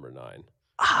number 9.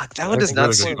 That one That's does not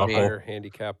really suit good me. golf hole. Higher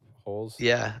handicap holes.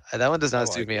 Yeah, that one does I not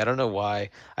like suit me. it. I don't know why.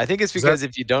 I think it's Is because that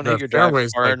if you don't the hit your drive fairway's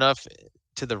far like- enough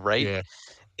to the right, Yeah.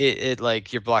 it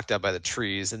like you're blocked out by the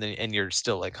trees, and you're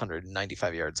still like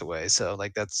 195 yards away. So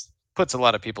like that's puts a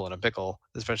lot of people in a pickle,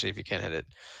 especially if you can't hit it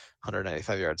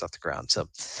 195 yards off the ground. So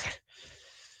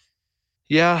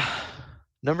yeah,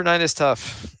 number 9 is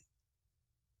tough.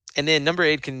 And then number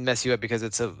 8 can mess you up because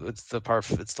it's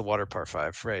the water par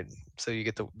 5, right? So you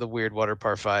get the weird water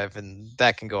par 5, and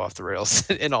that can go off the rails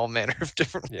in all manner of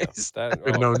different Yeah, ways. that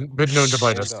Been known to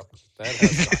bite us. stand up. That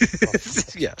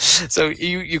has Yeah. So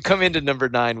you come into number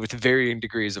 9 with varying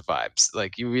degrees of vibes.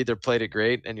 Like you either played it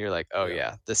great and you're like, oh Yeah.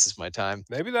 yeah, this is my time.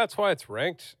 Maybe that's why it's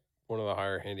ranked one of the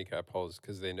higher handicap holes,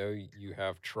 because they know you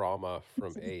have trauma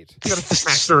from 8. You got to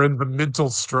factor in the mental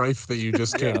strife that you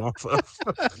just came Yeah. off of.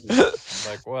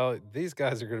 Like, well, these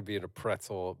guys are going to be in a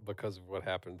pretzel because of what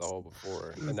happened the hole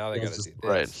before, and now they got to Just- do this.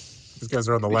 Right. These guys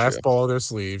are on the Be last true. ball of their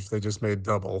sleeve. They just made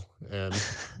double, and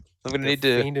I'm gonna They're need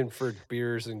to fiending for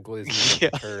beers and glizzies Yeah,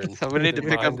 to turn. I'm gonna need to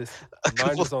Their pick up mind is, a mind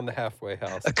couple is on the halfway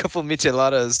house. a couple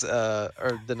micheladas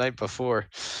or the night before.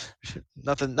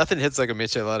 Nothing hits like a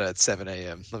michelada at 7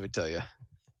 a.m. Let me tell you.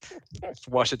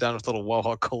 Wash it down with a little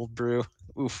Wawa cold brew.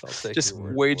 Oof. I'll take Just your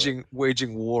word for it.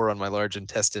 waging war on my large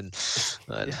intestine.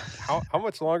 Yeah. How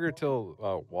much longer till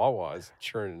Wawa is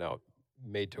churning out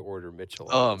made to order micheladas?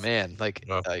 Oh man, like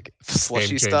Oh, slushy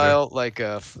changer. style, like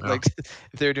Oh. like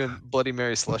if they were doing Bloody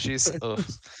Mary slushies. Oh,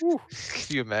 Whew.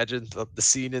 can you imagine the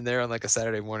scene in there on like a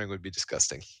Saturday morning would be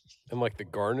disgusting. And like the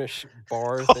garnish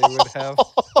bar they would have.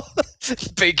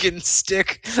 Bacon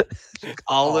stick,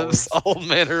 olives, all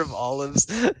manner of olives.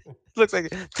 Looks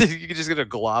like you could just get a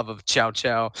glob of chow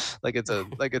chow, like it's a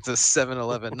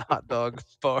 7-Eleven hot dog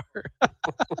bar.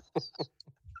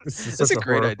 this is That's such a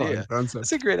great horrifying idea. concept.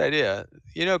 That's a great idea.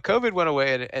 COVID went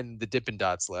away and the Dippin'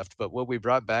 Dots left, but what we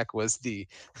brought back was the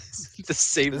This is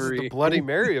savory, the Bloody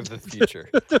Mary of the future.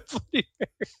 the Bloody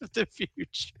Mary of the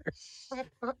future.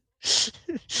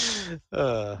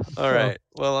 All right.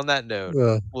 Well, on that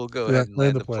note, we'll go ahead and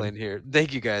land the plane here.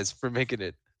 Thank you guys for making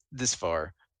it this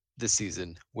far this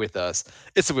season with us.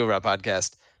 It's the Wheel Route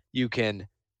Podcast. You can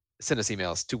send us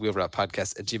emails to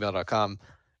wheelroutepodcast@gmail.com.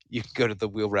 You can go to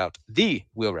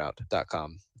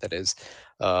thewheelroute.com. That is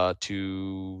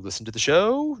to listen to the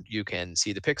show. You can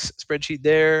see the picks spreadsheet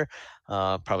there.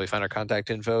 Probably find our contact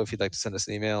info if you'd like to send us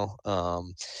an email.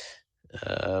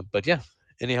 But yeah,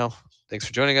 anyhow, thanks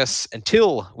for joining us.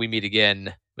 Until we meet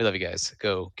again, we love you guys.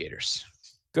 Go Gators.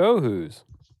 Go Who's.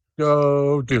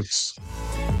 Go Dukes.